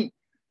see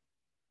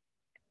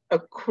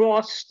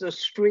across the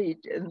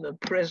street in the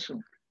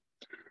prison.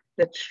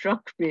 That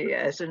struck me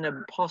as an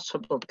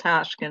impossible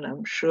task, and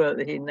I'm sure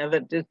that he never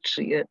did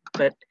see it.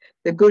 But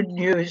the good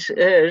news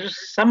is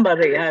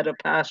somebody had a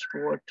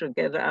passport to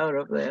get out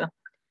of there,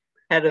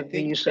 had a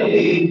visa.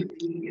 You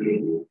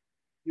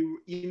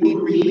mean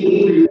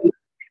release?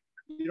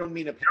 You don't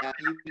mean you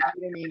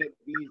don't mean a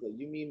visa.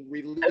 You mean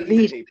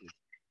release papers,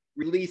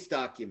 release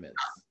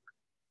documents.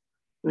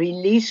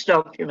 Release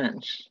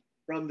documents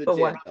From the for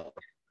jail. what?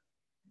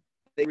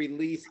 They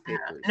released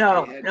papers.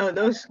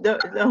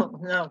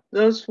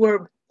 Those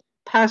were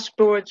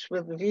passports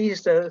with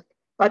visas.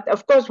 But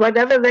of course,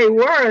 whatever they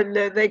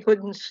were, they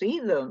couldn't see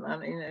them. I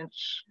mean,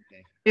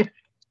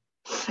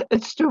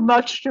 it's too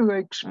much to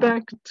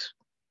expect.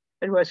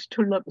 It was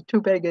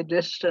too big a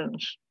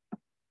distance.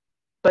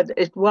 But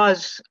it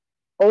was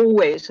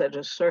always at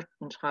a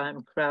certain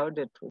time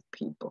crowded with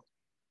people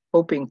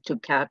hoping to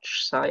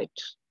catch sight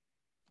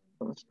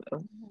of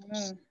Oh,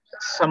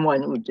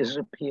 someone who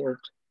disappeared.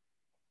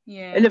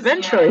 yes. And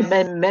eventually,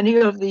 many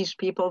of these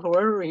people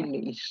were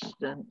released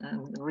and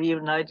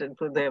reunited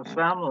with their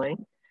family,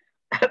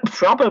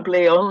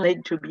 probably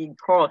only to be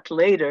caught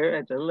later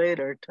at a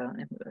later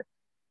time. But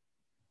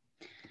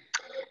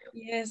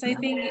Yes, I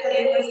think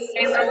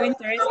it was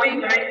so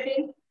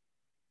interesting,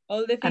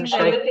 all the things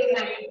that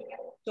you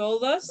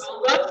told us.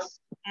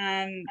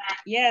 And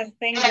yeah,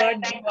 thank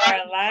God you are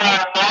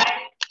alive.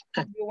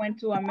 You went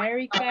to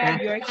America,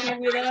 you are here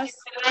with us.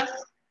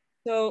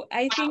 So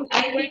I think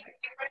we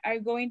are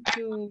going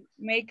to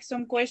make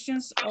some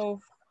questions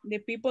of the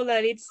people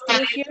that it's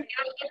still here.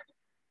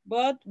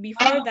 But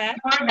before that,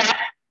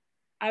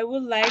 I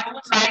would like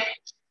to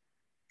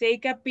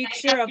take a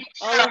picture of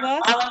all of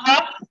us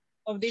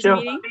of this sure.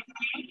 meeting.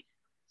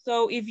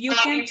 So if you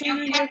can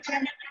turn on your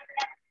camera,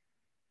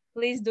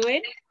 please do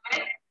it.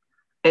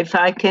 If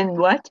I can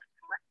what?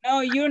 No,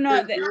 you're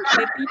not the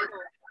people.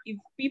 If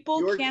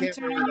people can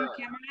turn on your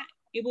camera,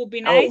 it will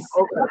be nice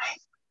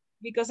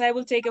because I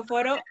will take a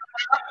photo.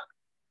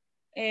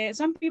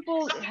 Some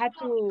people had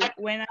to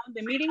went out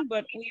the meeting,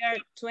 but we are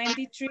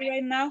 23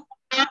 right now.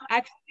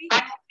 Actually,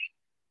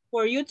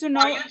 for you to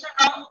know,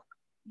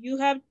 you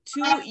have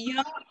two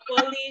young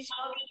Polish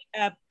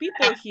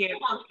people here.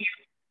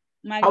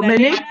 How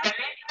many? Magdalena,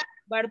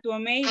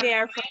 Bartolome, they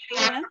are from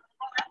Finland.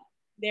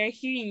 They're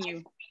hearing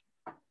you.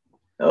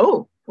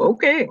 Oh,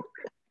 okay.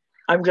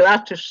 I'm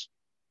glad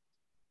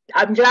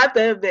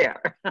they're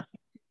there.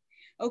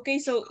 Okay,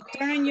 so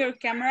turn on your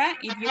camera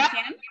if you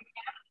can.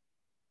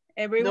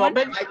 Everyone?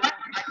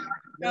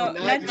 No,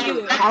 not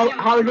you.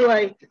 How do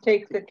I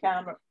take the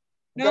camera?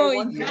 No,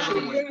 The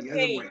other way, the other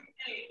way.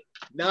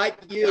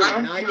 Not you,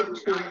 not you.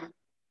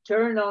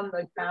 Turn on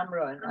the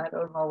camera, and I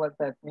don't know what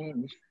that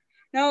means.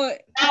 No,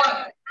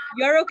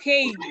 you're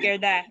okay,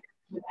 Gerda.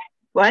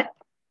 What?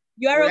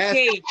 You're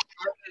okay.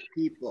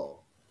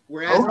 People.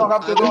 We're You asking don't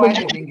have to do other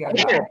anything,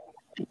 Gerda.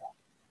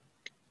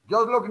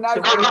 Just look nice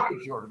for the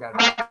picture,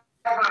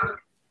 Gerda.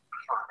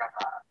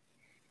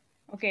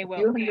 Okay, well.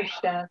 You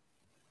understand?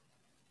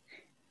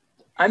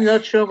 I'm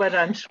not sure what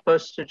I'm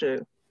supposed to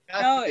do.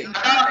 No,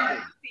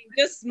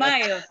 just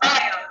smile.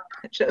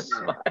 Just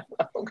smile.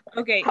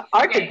 Okay.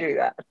 I can do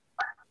that.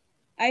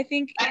 I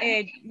think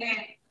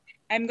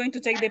I'm going to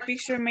take the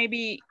picture.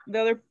 Maybe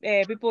the other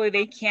people,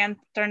 they can't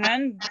turn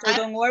on, so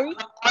don't worry.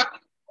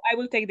 I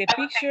will take the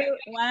picture.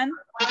 1,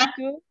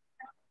 2.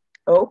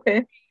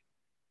 Okay.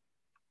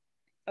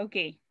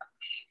 Okay.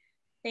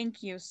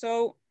 Thank you.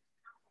 So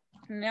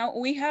now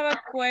we have a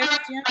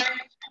question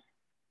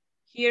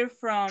here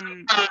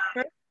from Alejandra,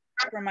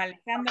 from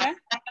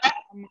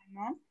my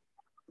mom.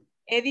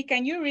 Eddie,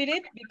 can you read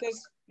it?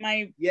 Because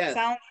my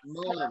sound.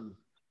 Mom.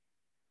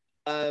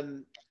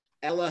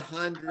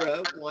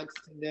 Alejandra wants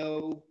to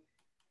know,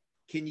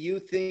 can you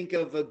think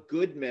of a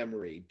good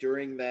memory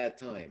during that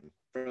time,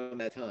 from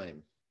that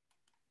time?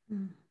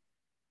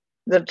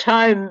 The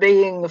time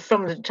being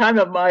from the time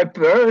of my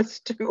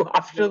birth to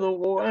after the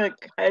war,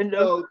 kind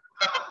of. So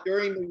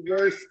during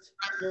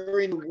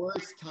the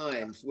worst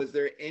times, was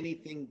there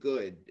anything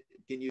good?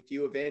 Do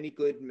you have any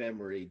good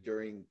memory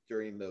during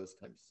those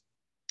times?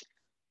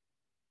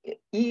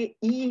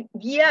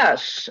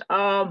 Yes,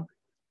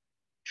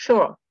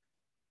 sure.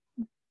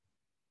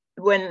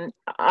 When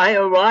I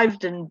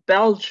arrived in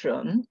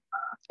Belgium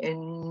in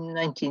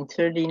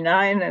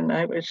 1939 and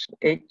I was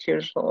 8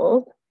 years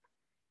old,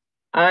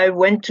 I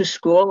went to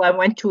school. I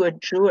went to a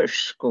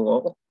Jewish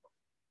school,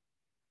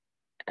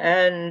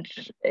 and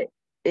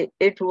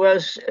it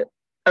was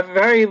a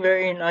very,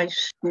 very nice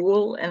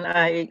school.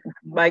 And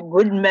my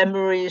good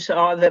memories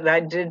are that I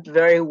did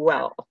very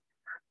well.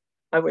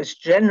 I was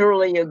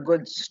generally a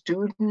good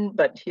student,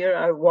 but here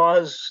I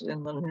was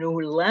in the new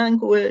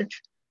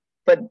language,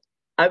 but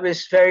I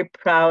was very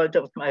proud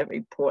of my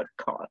report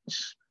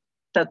cards.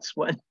 That's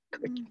one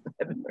good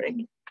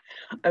memory.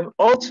 I'm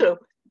also,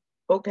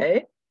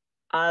 okay,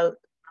 I'll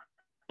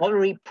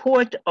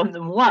report on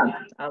the one,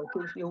 I'll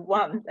give you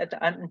one that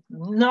I'm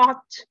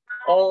not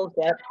all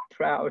that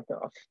proud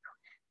of.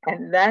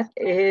 And that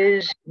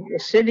is the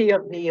city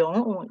of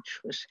Lyon,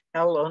 which was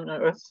hell on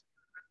earth.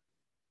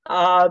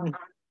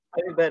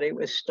 Everybody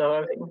was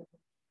starving.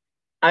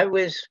 I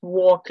was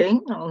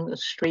walking on the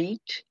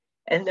street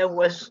and there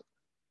was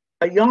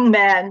a young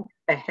man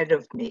ahead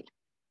of me,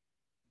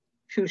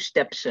 2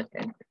 steps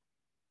ahead.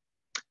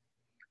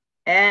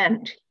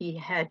 And he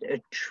had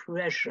a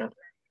treasure.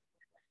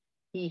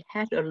 He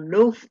had a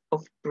loaf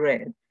of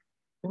bread,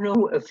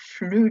 a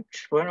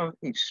flute, one of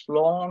these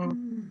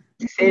long,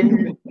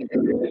 thin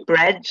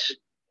breads.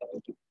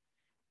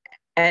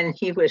 And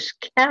he was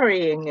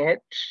carrying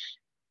it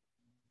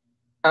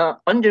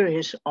under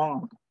his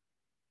arm,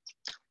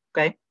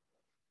 okay?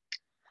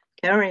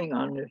 Carrying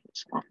under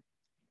his arm.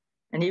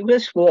 And he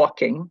was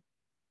walking,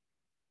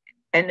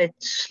 and it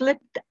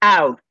slipped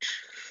out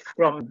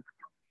from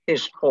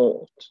his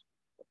hold.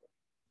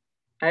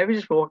 I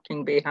was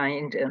walking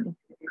behind him.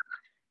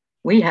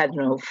 We had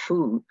no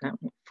food. I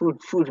mean,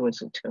 food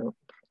was a terrible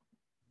problem.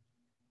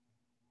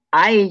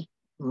 I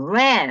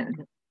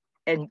ran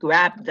and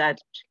grab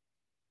that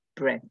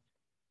bread,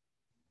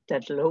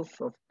 that loaf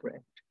of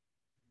bread.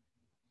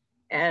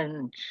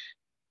 And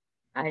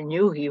I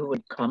knew he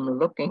would come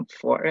looking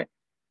for it.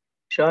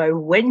 So I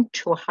went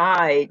to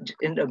hide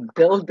in a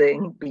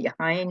building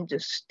behind the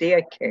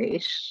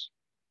staircase.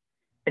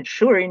 And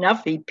sure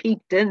enough, he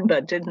peeked in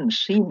but didn't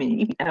see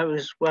me. I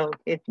was well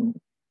hidden.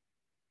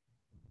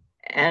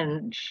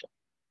 And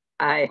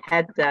I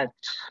had that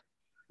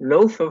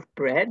loaf of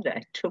bread.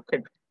 I took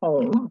it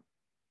home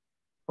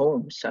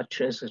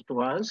such as it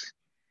was.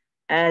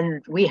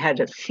 And we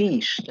had a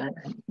feast. And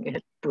we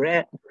had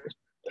bread.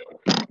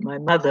 My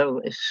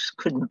mother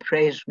couldn't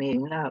praise me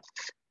enough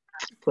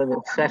for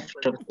the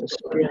theft of this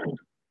bread.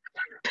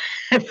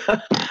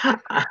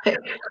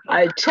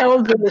 I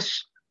tell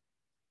this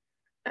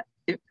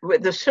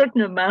with a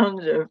certain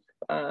amount of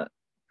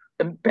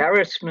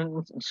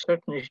embarrassment and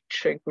certainly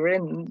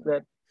chagrin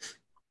that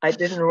I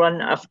didn't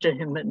run after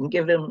him and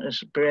give him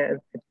his bread,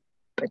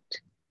 but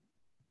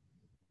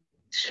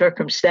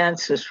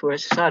circumstances were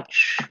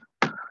such.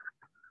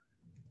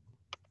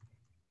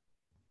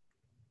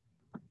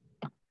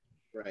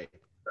 Right.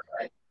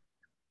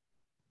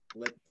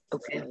 Let's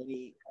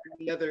Okay.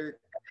 any other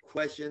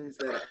questions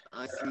that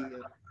I see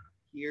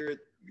here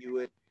you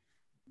would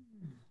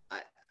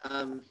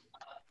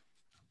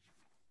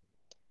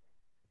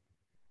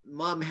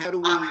Mom, how do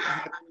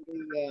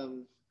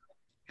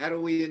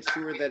we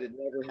ensure that it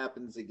never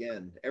happens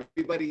again?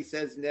 Everybody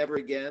says never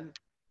again.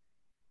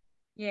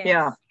 Yes.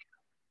 Yeah.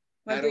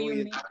 What do you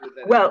mean?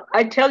 Well,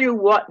 I tell you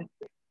what,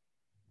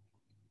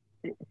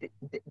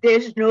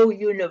 there's no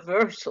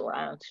universal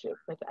answer,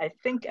 but I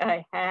think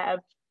I have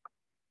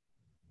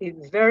a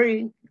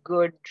very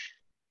good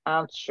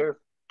answer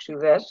to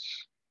this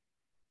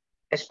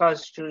as far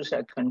as Jews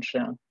are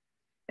concerned.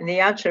 And the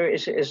answer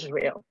is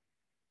Israel.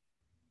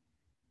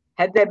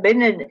 Had there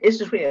been an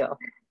Israel,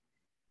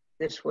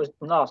 this would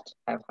not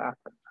have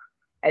happened.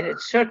 And it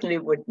certainly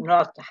would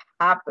not have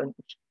happened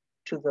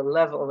to the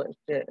level it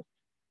did.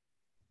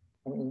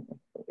 I mean,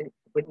 it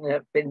wouldn't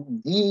have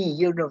been the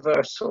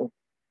universal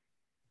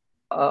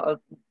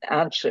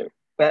answer,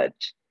 but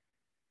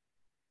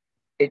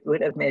it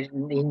would have made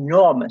an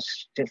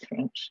enormous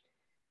difference.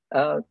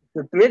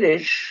 The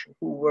British,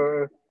 who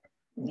were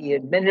the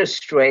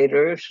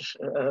administrators,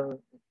 the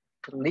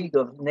League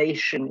of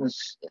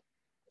Nations,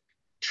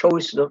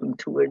 chose them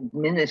to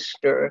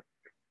administer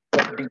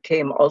what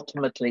became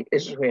ultimately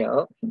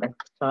Israel, at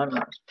the time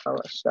it was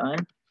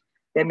Palestine.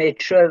 They made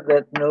sure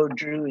that no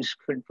Jews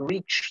could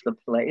reach the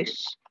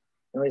place.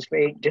 It was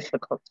very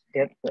difficult to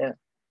get there.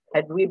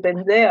 Had we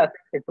been there,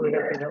 it would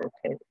have been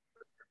okay.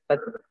 But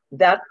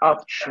that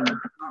option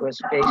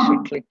was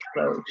basically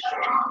closed.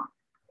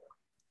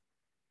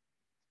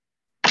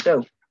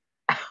 So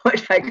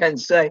what I can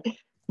say,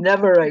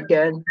 never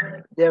again,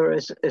 there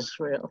is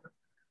Israel.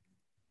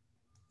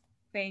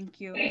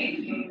 Thank you.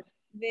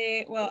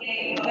 The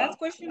last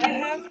question I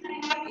have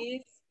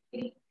is,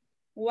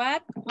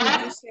 what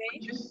would you say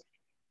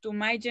to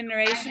my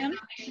generation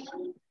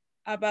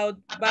about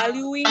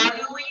valuing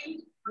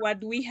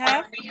what we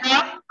have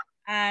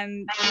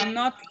and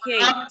not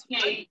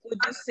hate? Would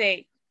you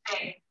say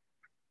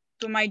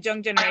to my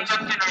young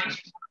generation?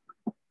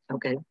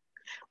 Okay.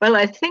 Well,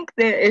 I think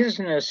there is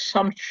an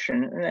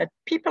assumption that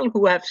people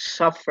who have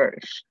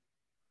suffered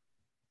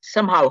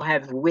somehow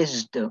have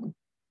wisdom.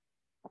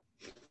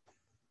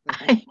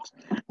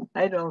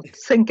 I don't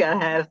think I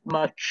have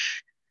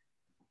much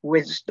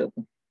wisdom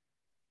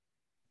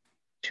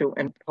to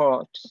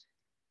impart.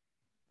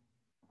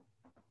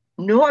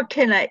 Nor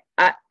can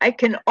I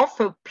can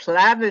offer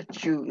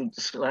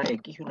platitudes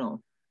like,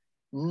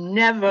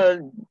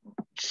 never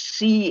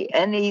see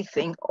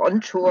anything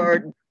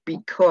untoward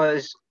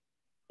because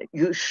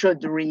you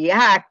should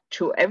react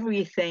to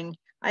everything.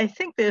 I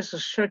think there's a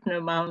certain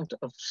amount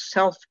of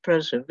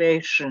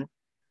self-preservation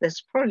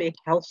that's probably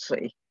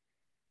healthy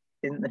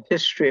in the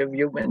history of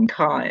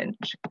humankind.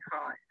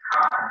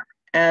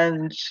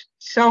 And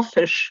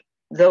selfish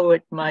though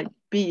it might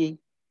be,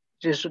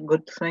 it is a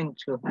good thing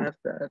to have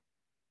that.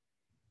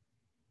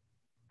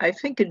 I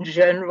think in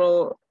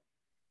general,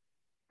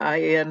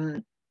 I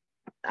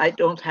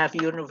don't have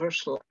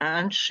universal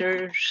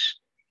answers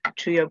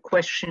to your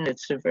question.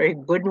 It's a very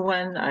good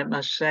one. I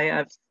must say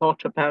I've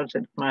thought about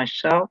it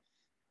myself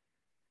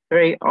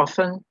very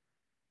often.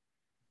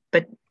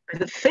 But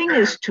the thing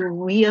is to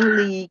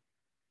really,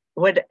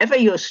 whatever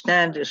your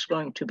stand is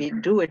going to be,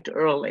 do it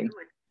early.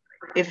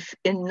 If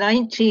in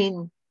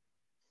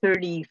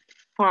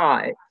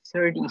 1935,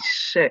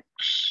 36,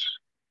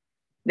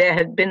 there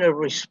had been a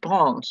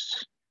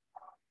response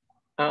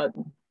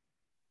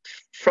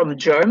from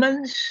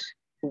Germans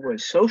who were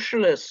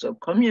socialists or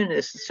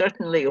communists,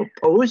 certainly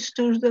opposed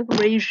to the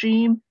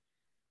regime,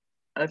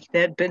 if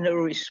there had been a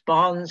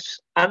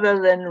response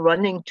other than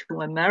running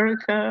to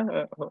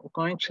America or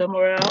going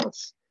somewhere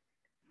else,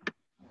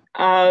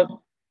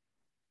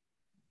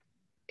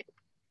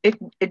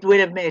 it would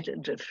have made a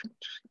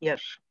difference,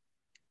 yes.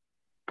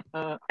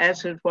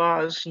 As it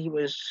was,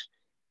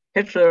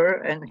 Hitler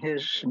and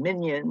his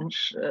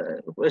minions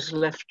was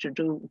left to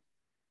do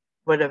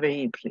whatever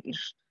he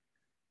pleased.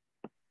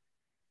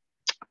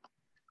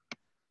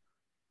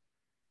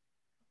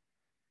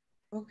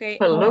 Okay.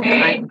 Well, look,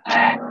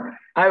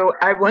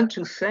 I want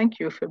to thank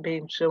you for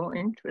being so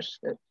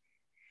interested.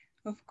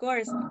 Of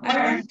course.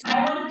 I want to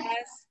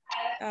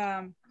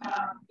ask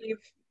if,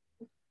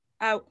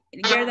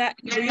 Gerda,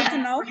 for you to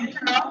know,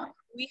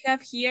 we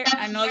have here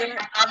another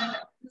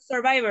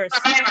survivors.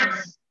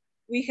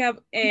 We have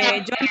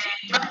Johnny,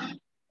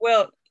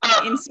 well,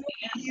 in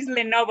Sweden is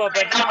Lenovo,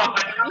 but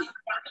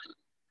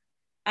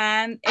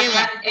and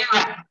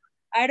Eva.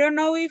 I don't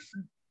know if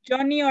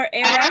Johnny or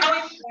Eva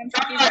wants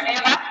to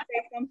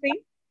say something.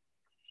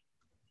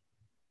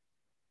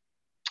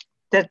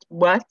 That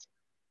what?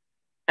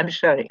 I'm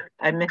sorry,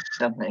 I missed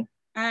something.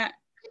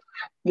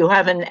 You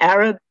have an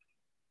Arab?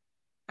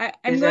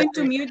 I'm going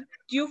to mute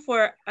you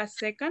for a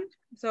second.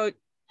 So,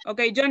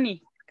 okay,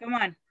 Johnny, come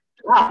on.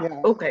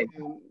 Yeah, okay.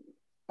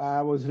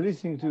 I was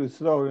listening to your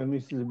story,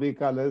 Mrs.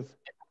 Bikal,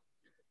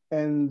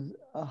 and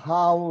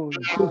how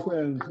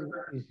different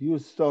is your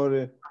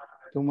story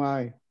to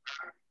mine.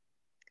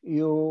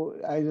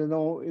 I don't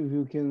know if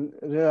you can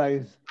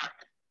realize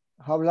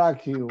how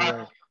lucky you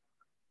were.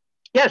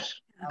 Yes,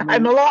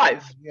 I'm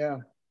alive. Yeah,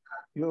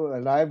 you're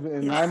alive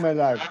and I'm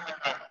alive.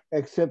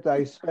 Except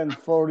I spent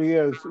 4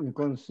 years in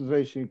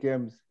concentration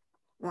camps.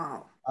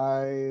 Wow.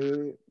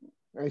 I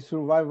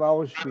survived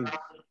Auschwitz.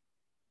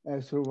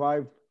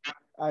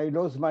 I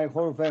lost my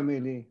whole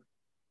family.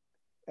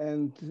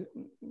 And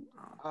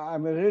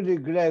I'm really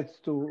glad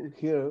to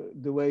hear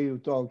the way you're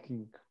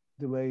talking,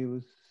 the way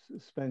you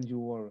spend your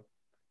war.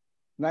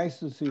 Nice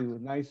to see you.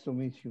 Nice to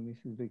meet you,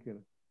 Mrs.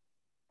 Bikal.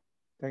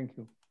 Thank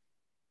you.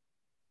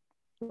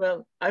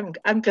 Well,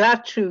 I'm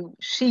glad to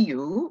see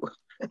you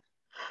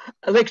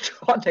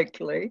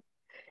electronically.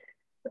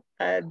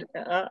 And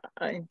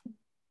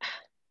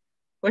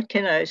what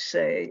can I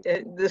say?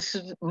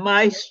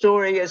 My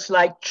story is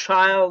like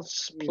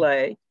child's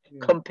play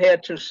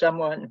compared to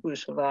someone who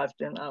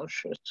survived in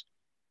Auschwitz.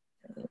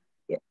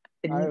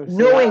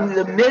 Knowing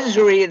the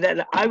misery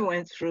that I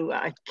went through,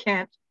 I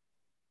can't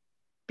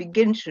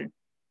begin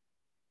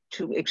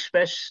to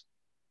express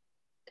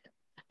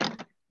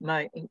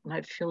my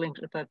feelings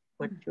about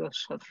what your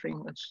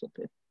suffering must have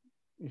been.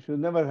 It should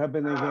never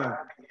happen again.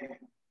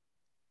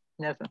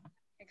 Never.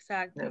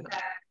 Exactly. Never.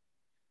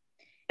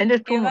 And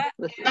it won't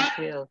with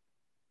Israel.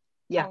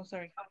 Yeah. Oh,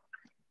 sorry.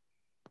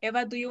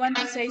 Eva, do you want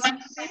to say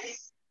something?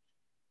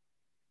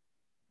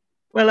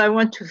 Well, I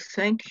want to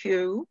thank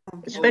you,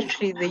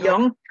 especially the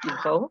young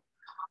people.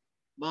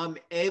 Mom,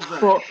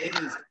 Eva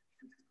is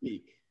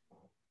speak.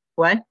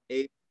 What?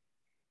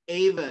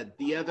 Eva,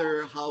 the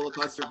other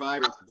Holocaust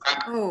survivor.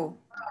 Oh,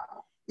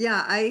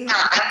 yeah,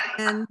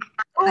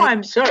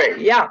 I'm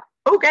sorry. Yeah.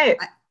 Okay.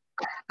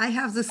 I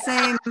have the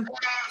same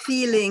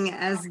feeling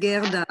as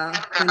Gerda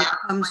when it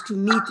comes to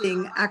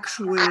meeting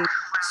actual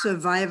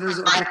survivors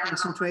of the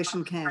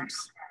concentration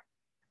camps,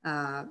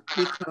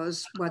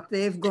 because what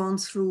they've gone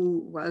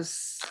through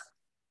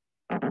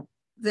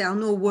there are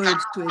no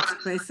words to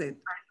express it.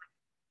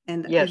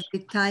 And yes.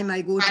 Every time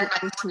I go to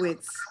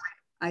Auschwitz,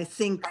 I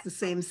think the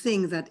same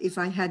thing, that if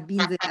I had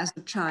been there as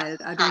a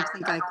child, I don't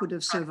think I could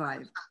have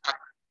survived.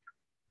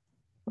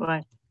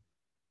 Right,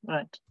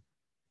 right.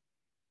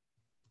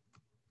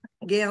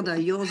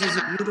 Gerda, yours is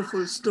a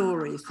beautiful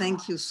story.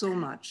 Thank you so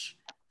much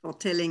for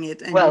telling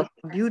it. And well,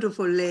 you're a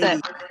beautiful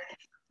lady.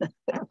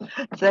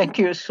 Thank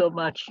you so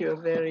much. You're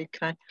very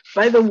kind.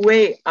 By the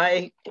way,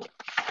 I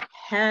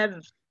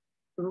have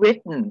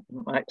written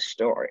my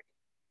story.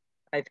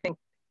 I think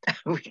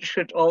we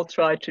should all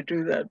try to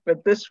do that.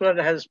 But this one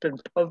has been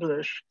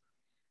published,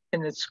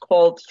 and it's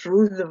called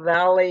Through the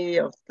Valley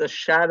of the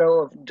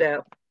Shadow of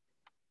Death.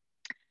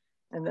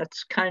 And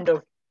that's kind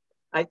of,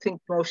 I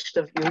think most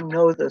of you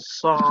know the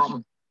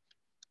psalm,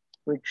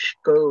 which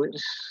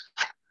goes,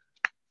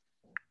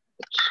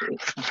 let's see.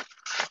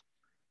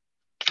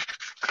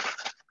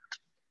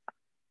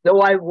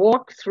 Though I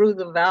walk through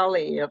the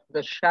valley of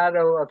the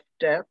shadow of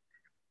death,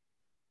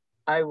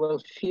 I will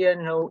fear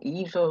no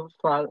evil,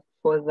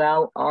 for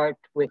thou art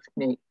with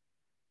me.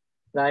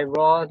 Thy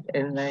rod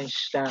and thy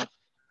staff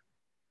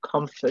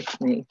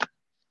comfort me.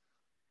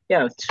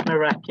 Yeah, it's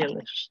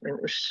miraculous. There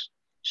was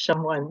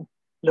someone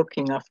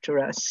looking after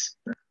us.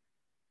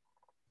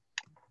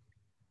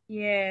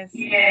 Yes.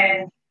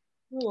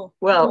 Cool.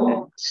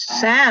 Well,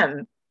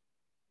 Sam,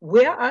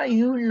 where are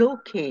you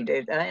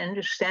located? I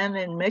understand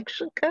in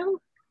Mexico?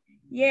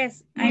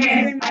 Yes, I'm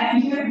here in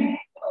Mexico,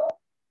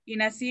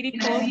 in a city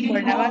called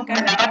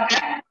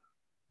Cuernavaca,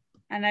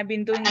 and I've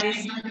been doing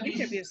these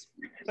interviews.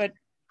 But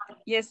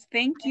yes,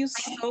 thank you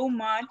so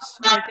much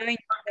for telling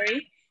the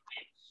story.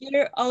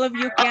 Here, all of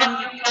you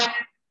can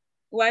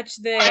watch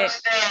the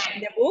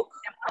book,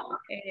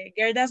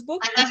 Gerda's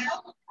book,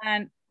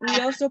 and we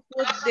also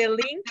put the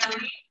link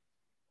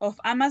of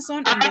Amazon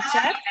in the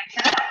chat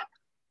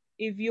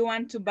if you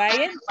want to buy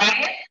it.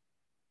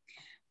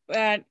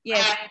 But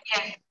yes,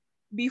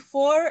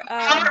 before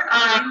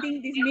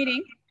ending this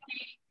meeting,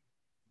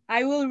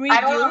 I will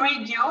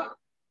read you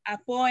a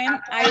poem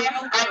I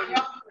wrote for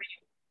you.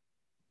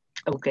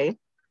 Okay.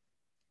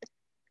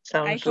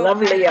 Sounds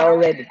lovely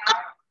already.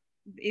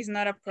 It's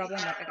not a problem.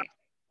 Okay.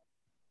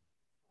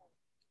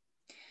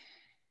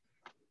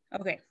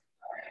 Okay.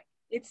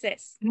 It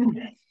says,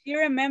 she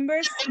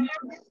remembers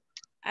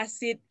as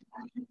it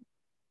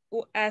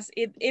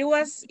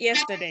was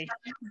yesterday.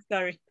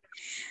 Sorry.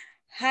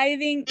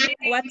 Hiding,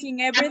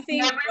 watching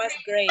everything was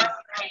great.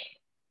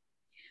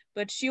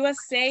 But she was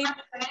saved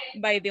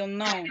by the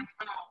unknown.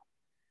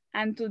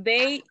 And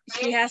today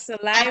she has a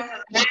life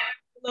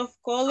full of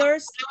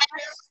colors,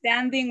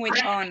 standing with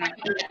honor.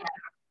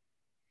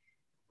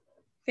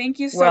 Thank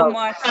you so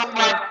much.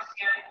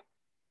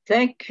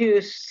 Thank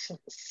you,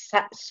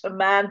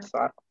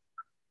 Samantha,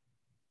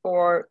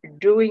 for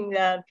doing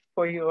that,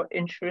 for your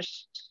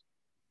interest,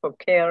 for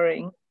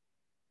caring.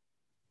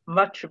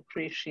 Much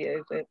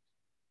appreciated.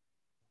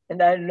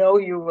 And I know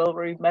you will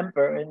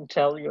remember and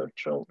tell your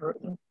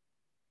children.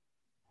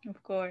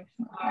 Of course.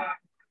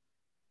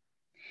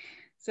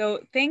 So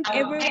thank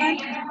everyone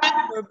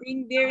for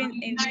being there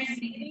in this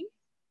meeting.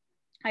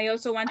 I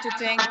also want to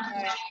thank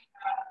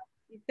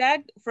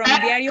that from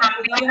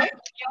Diariojudio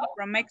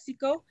from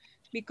Mexico,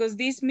 because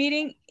this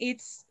meeting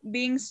it's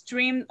being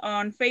streamed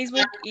on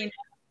Facebook in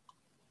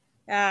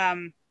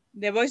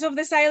The Voice of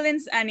the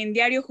Silence and in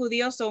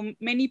Diariojudio, so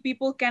many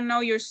people can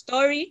know your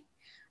story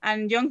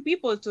and young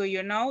people too,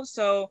 you know.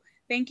 So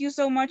thank you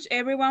so much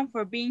everyone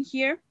for being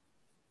here.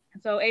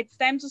 So it's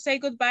time to say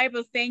goodbye,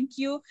 but thank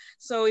you.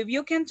 So if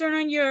you can turn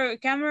on your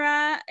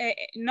camera,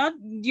 not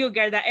you,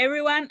 Gerda,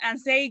 everyone, and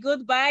say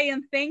goodbye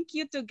and thank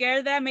you to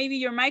Gerda, maybe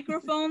your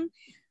microphone,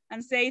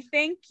 and say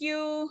thank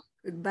you.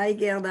 Goodbye,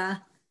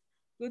 Gerda.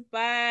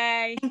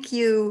 Goodbye. Thank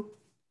you.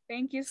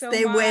 Thank you so much.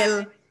 Stay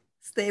well.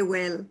 Stay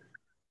well.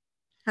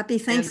 Happy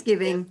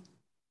Thanksgiving. And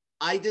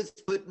I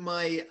just put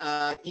my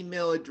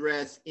email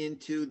address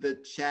into the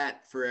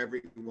chat for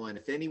everyone.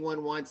 If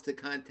anyone wants to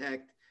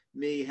contact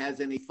me, has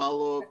any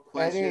follow-up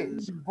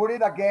questions. Eddie, put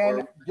it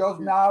again just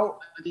now.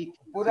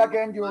 Put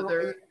again your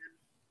mother.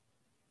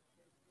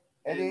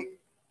 Eddie.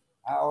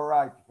 All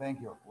right,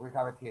 thank you. We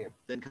have it here.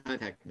 Then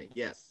contact me.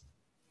 Yes.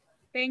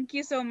 Thank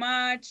you so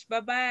much.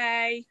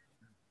 Bye-bye.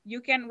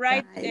 You can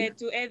write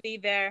to Eddie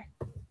there.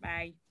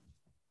 Bye.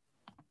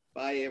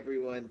 Bye,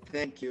 everyone.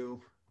 Thank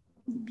you.